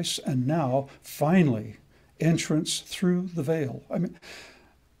sacrifice, and now, finally, entrance through the veil. I mean,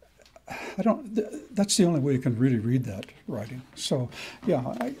 that's the only way you can really read that writing. So,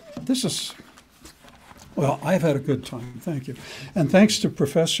 yeah, I've had a good time, thank you. And thanks to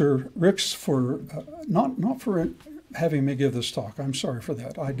Professor Ricks for, not for having me give this talk. I'm sorry for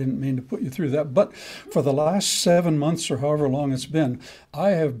that. I didn't mean to put you through that. But for the last 7 months or however long it's been, I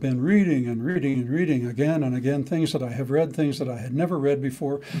have been reading and reading and reading again and again things that I have read, things that I had never read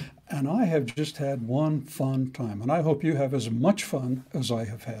before. And I have just had one fun time. And I hope you have as much fun as I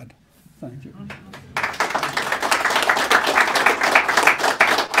have had. Thank you.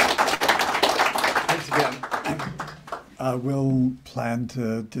 Thanks again. We'll plan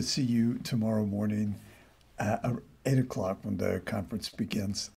to see you tomorrow morning at 8 o'clock when the conference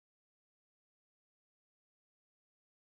begins.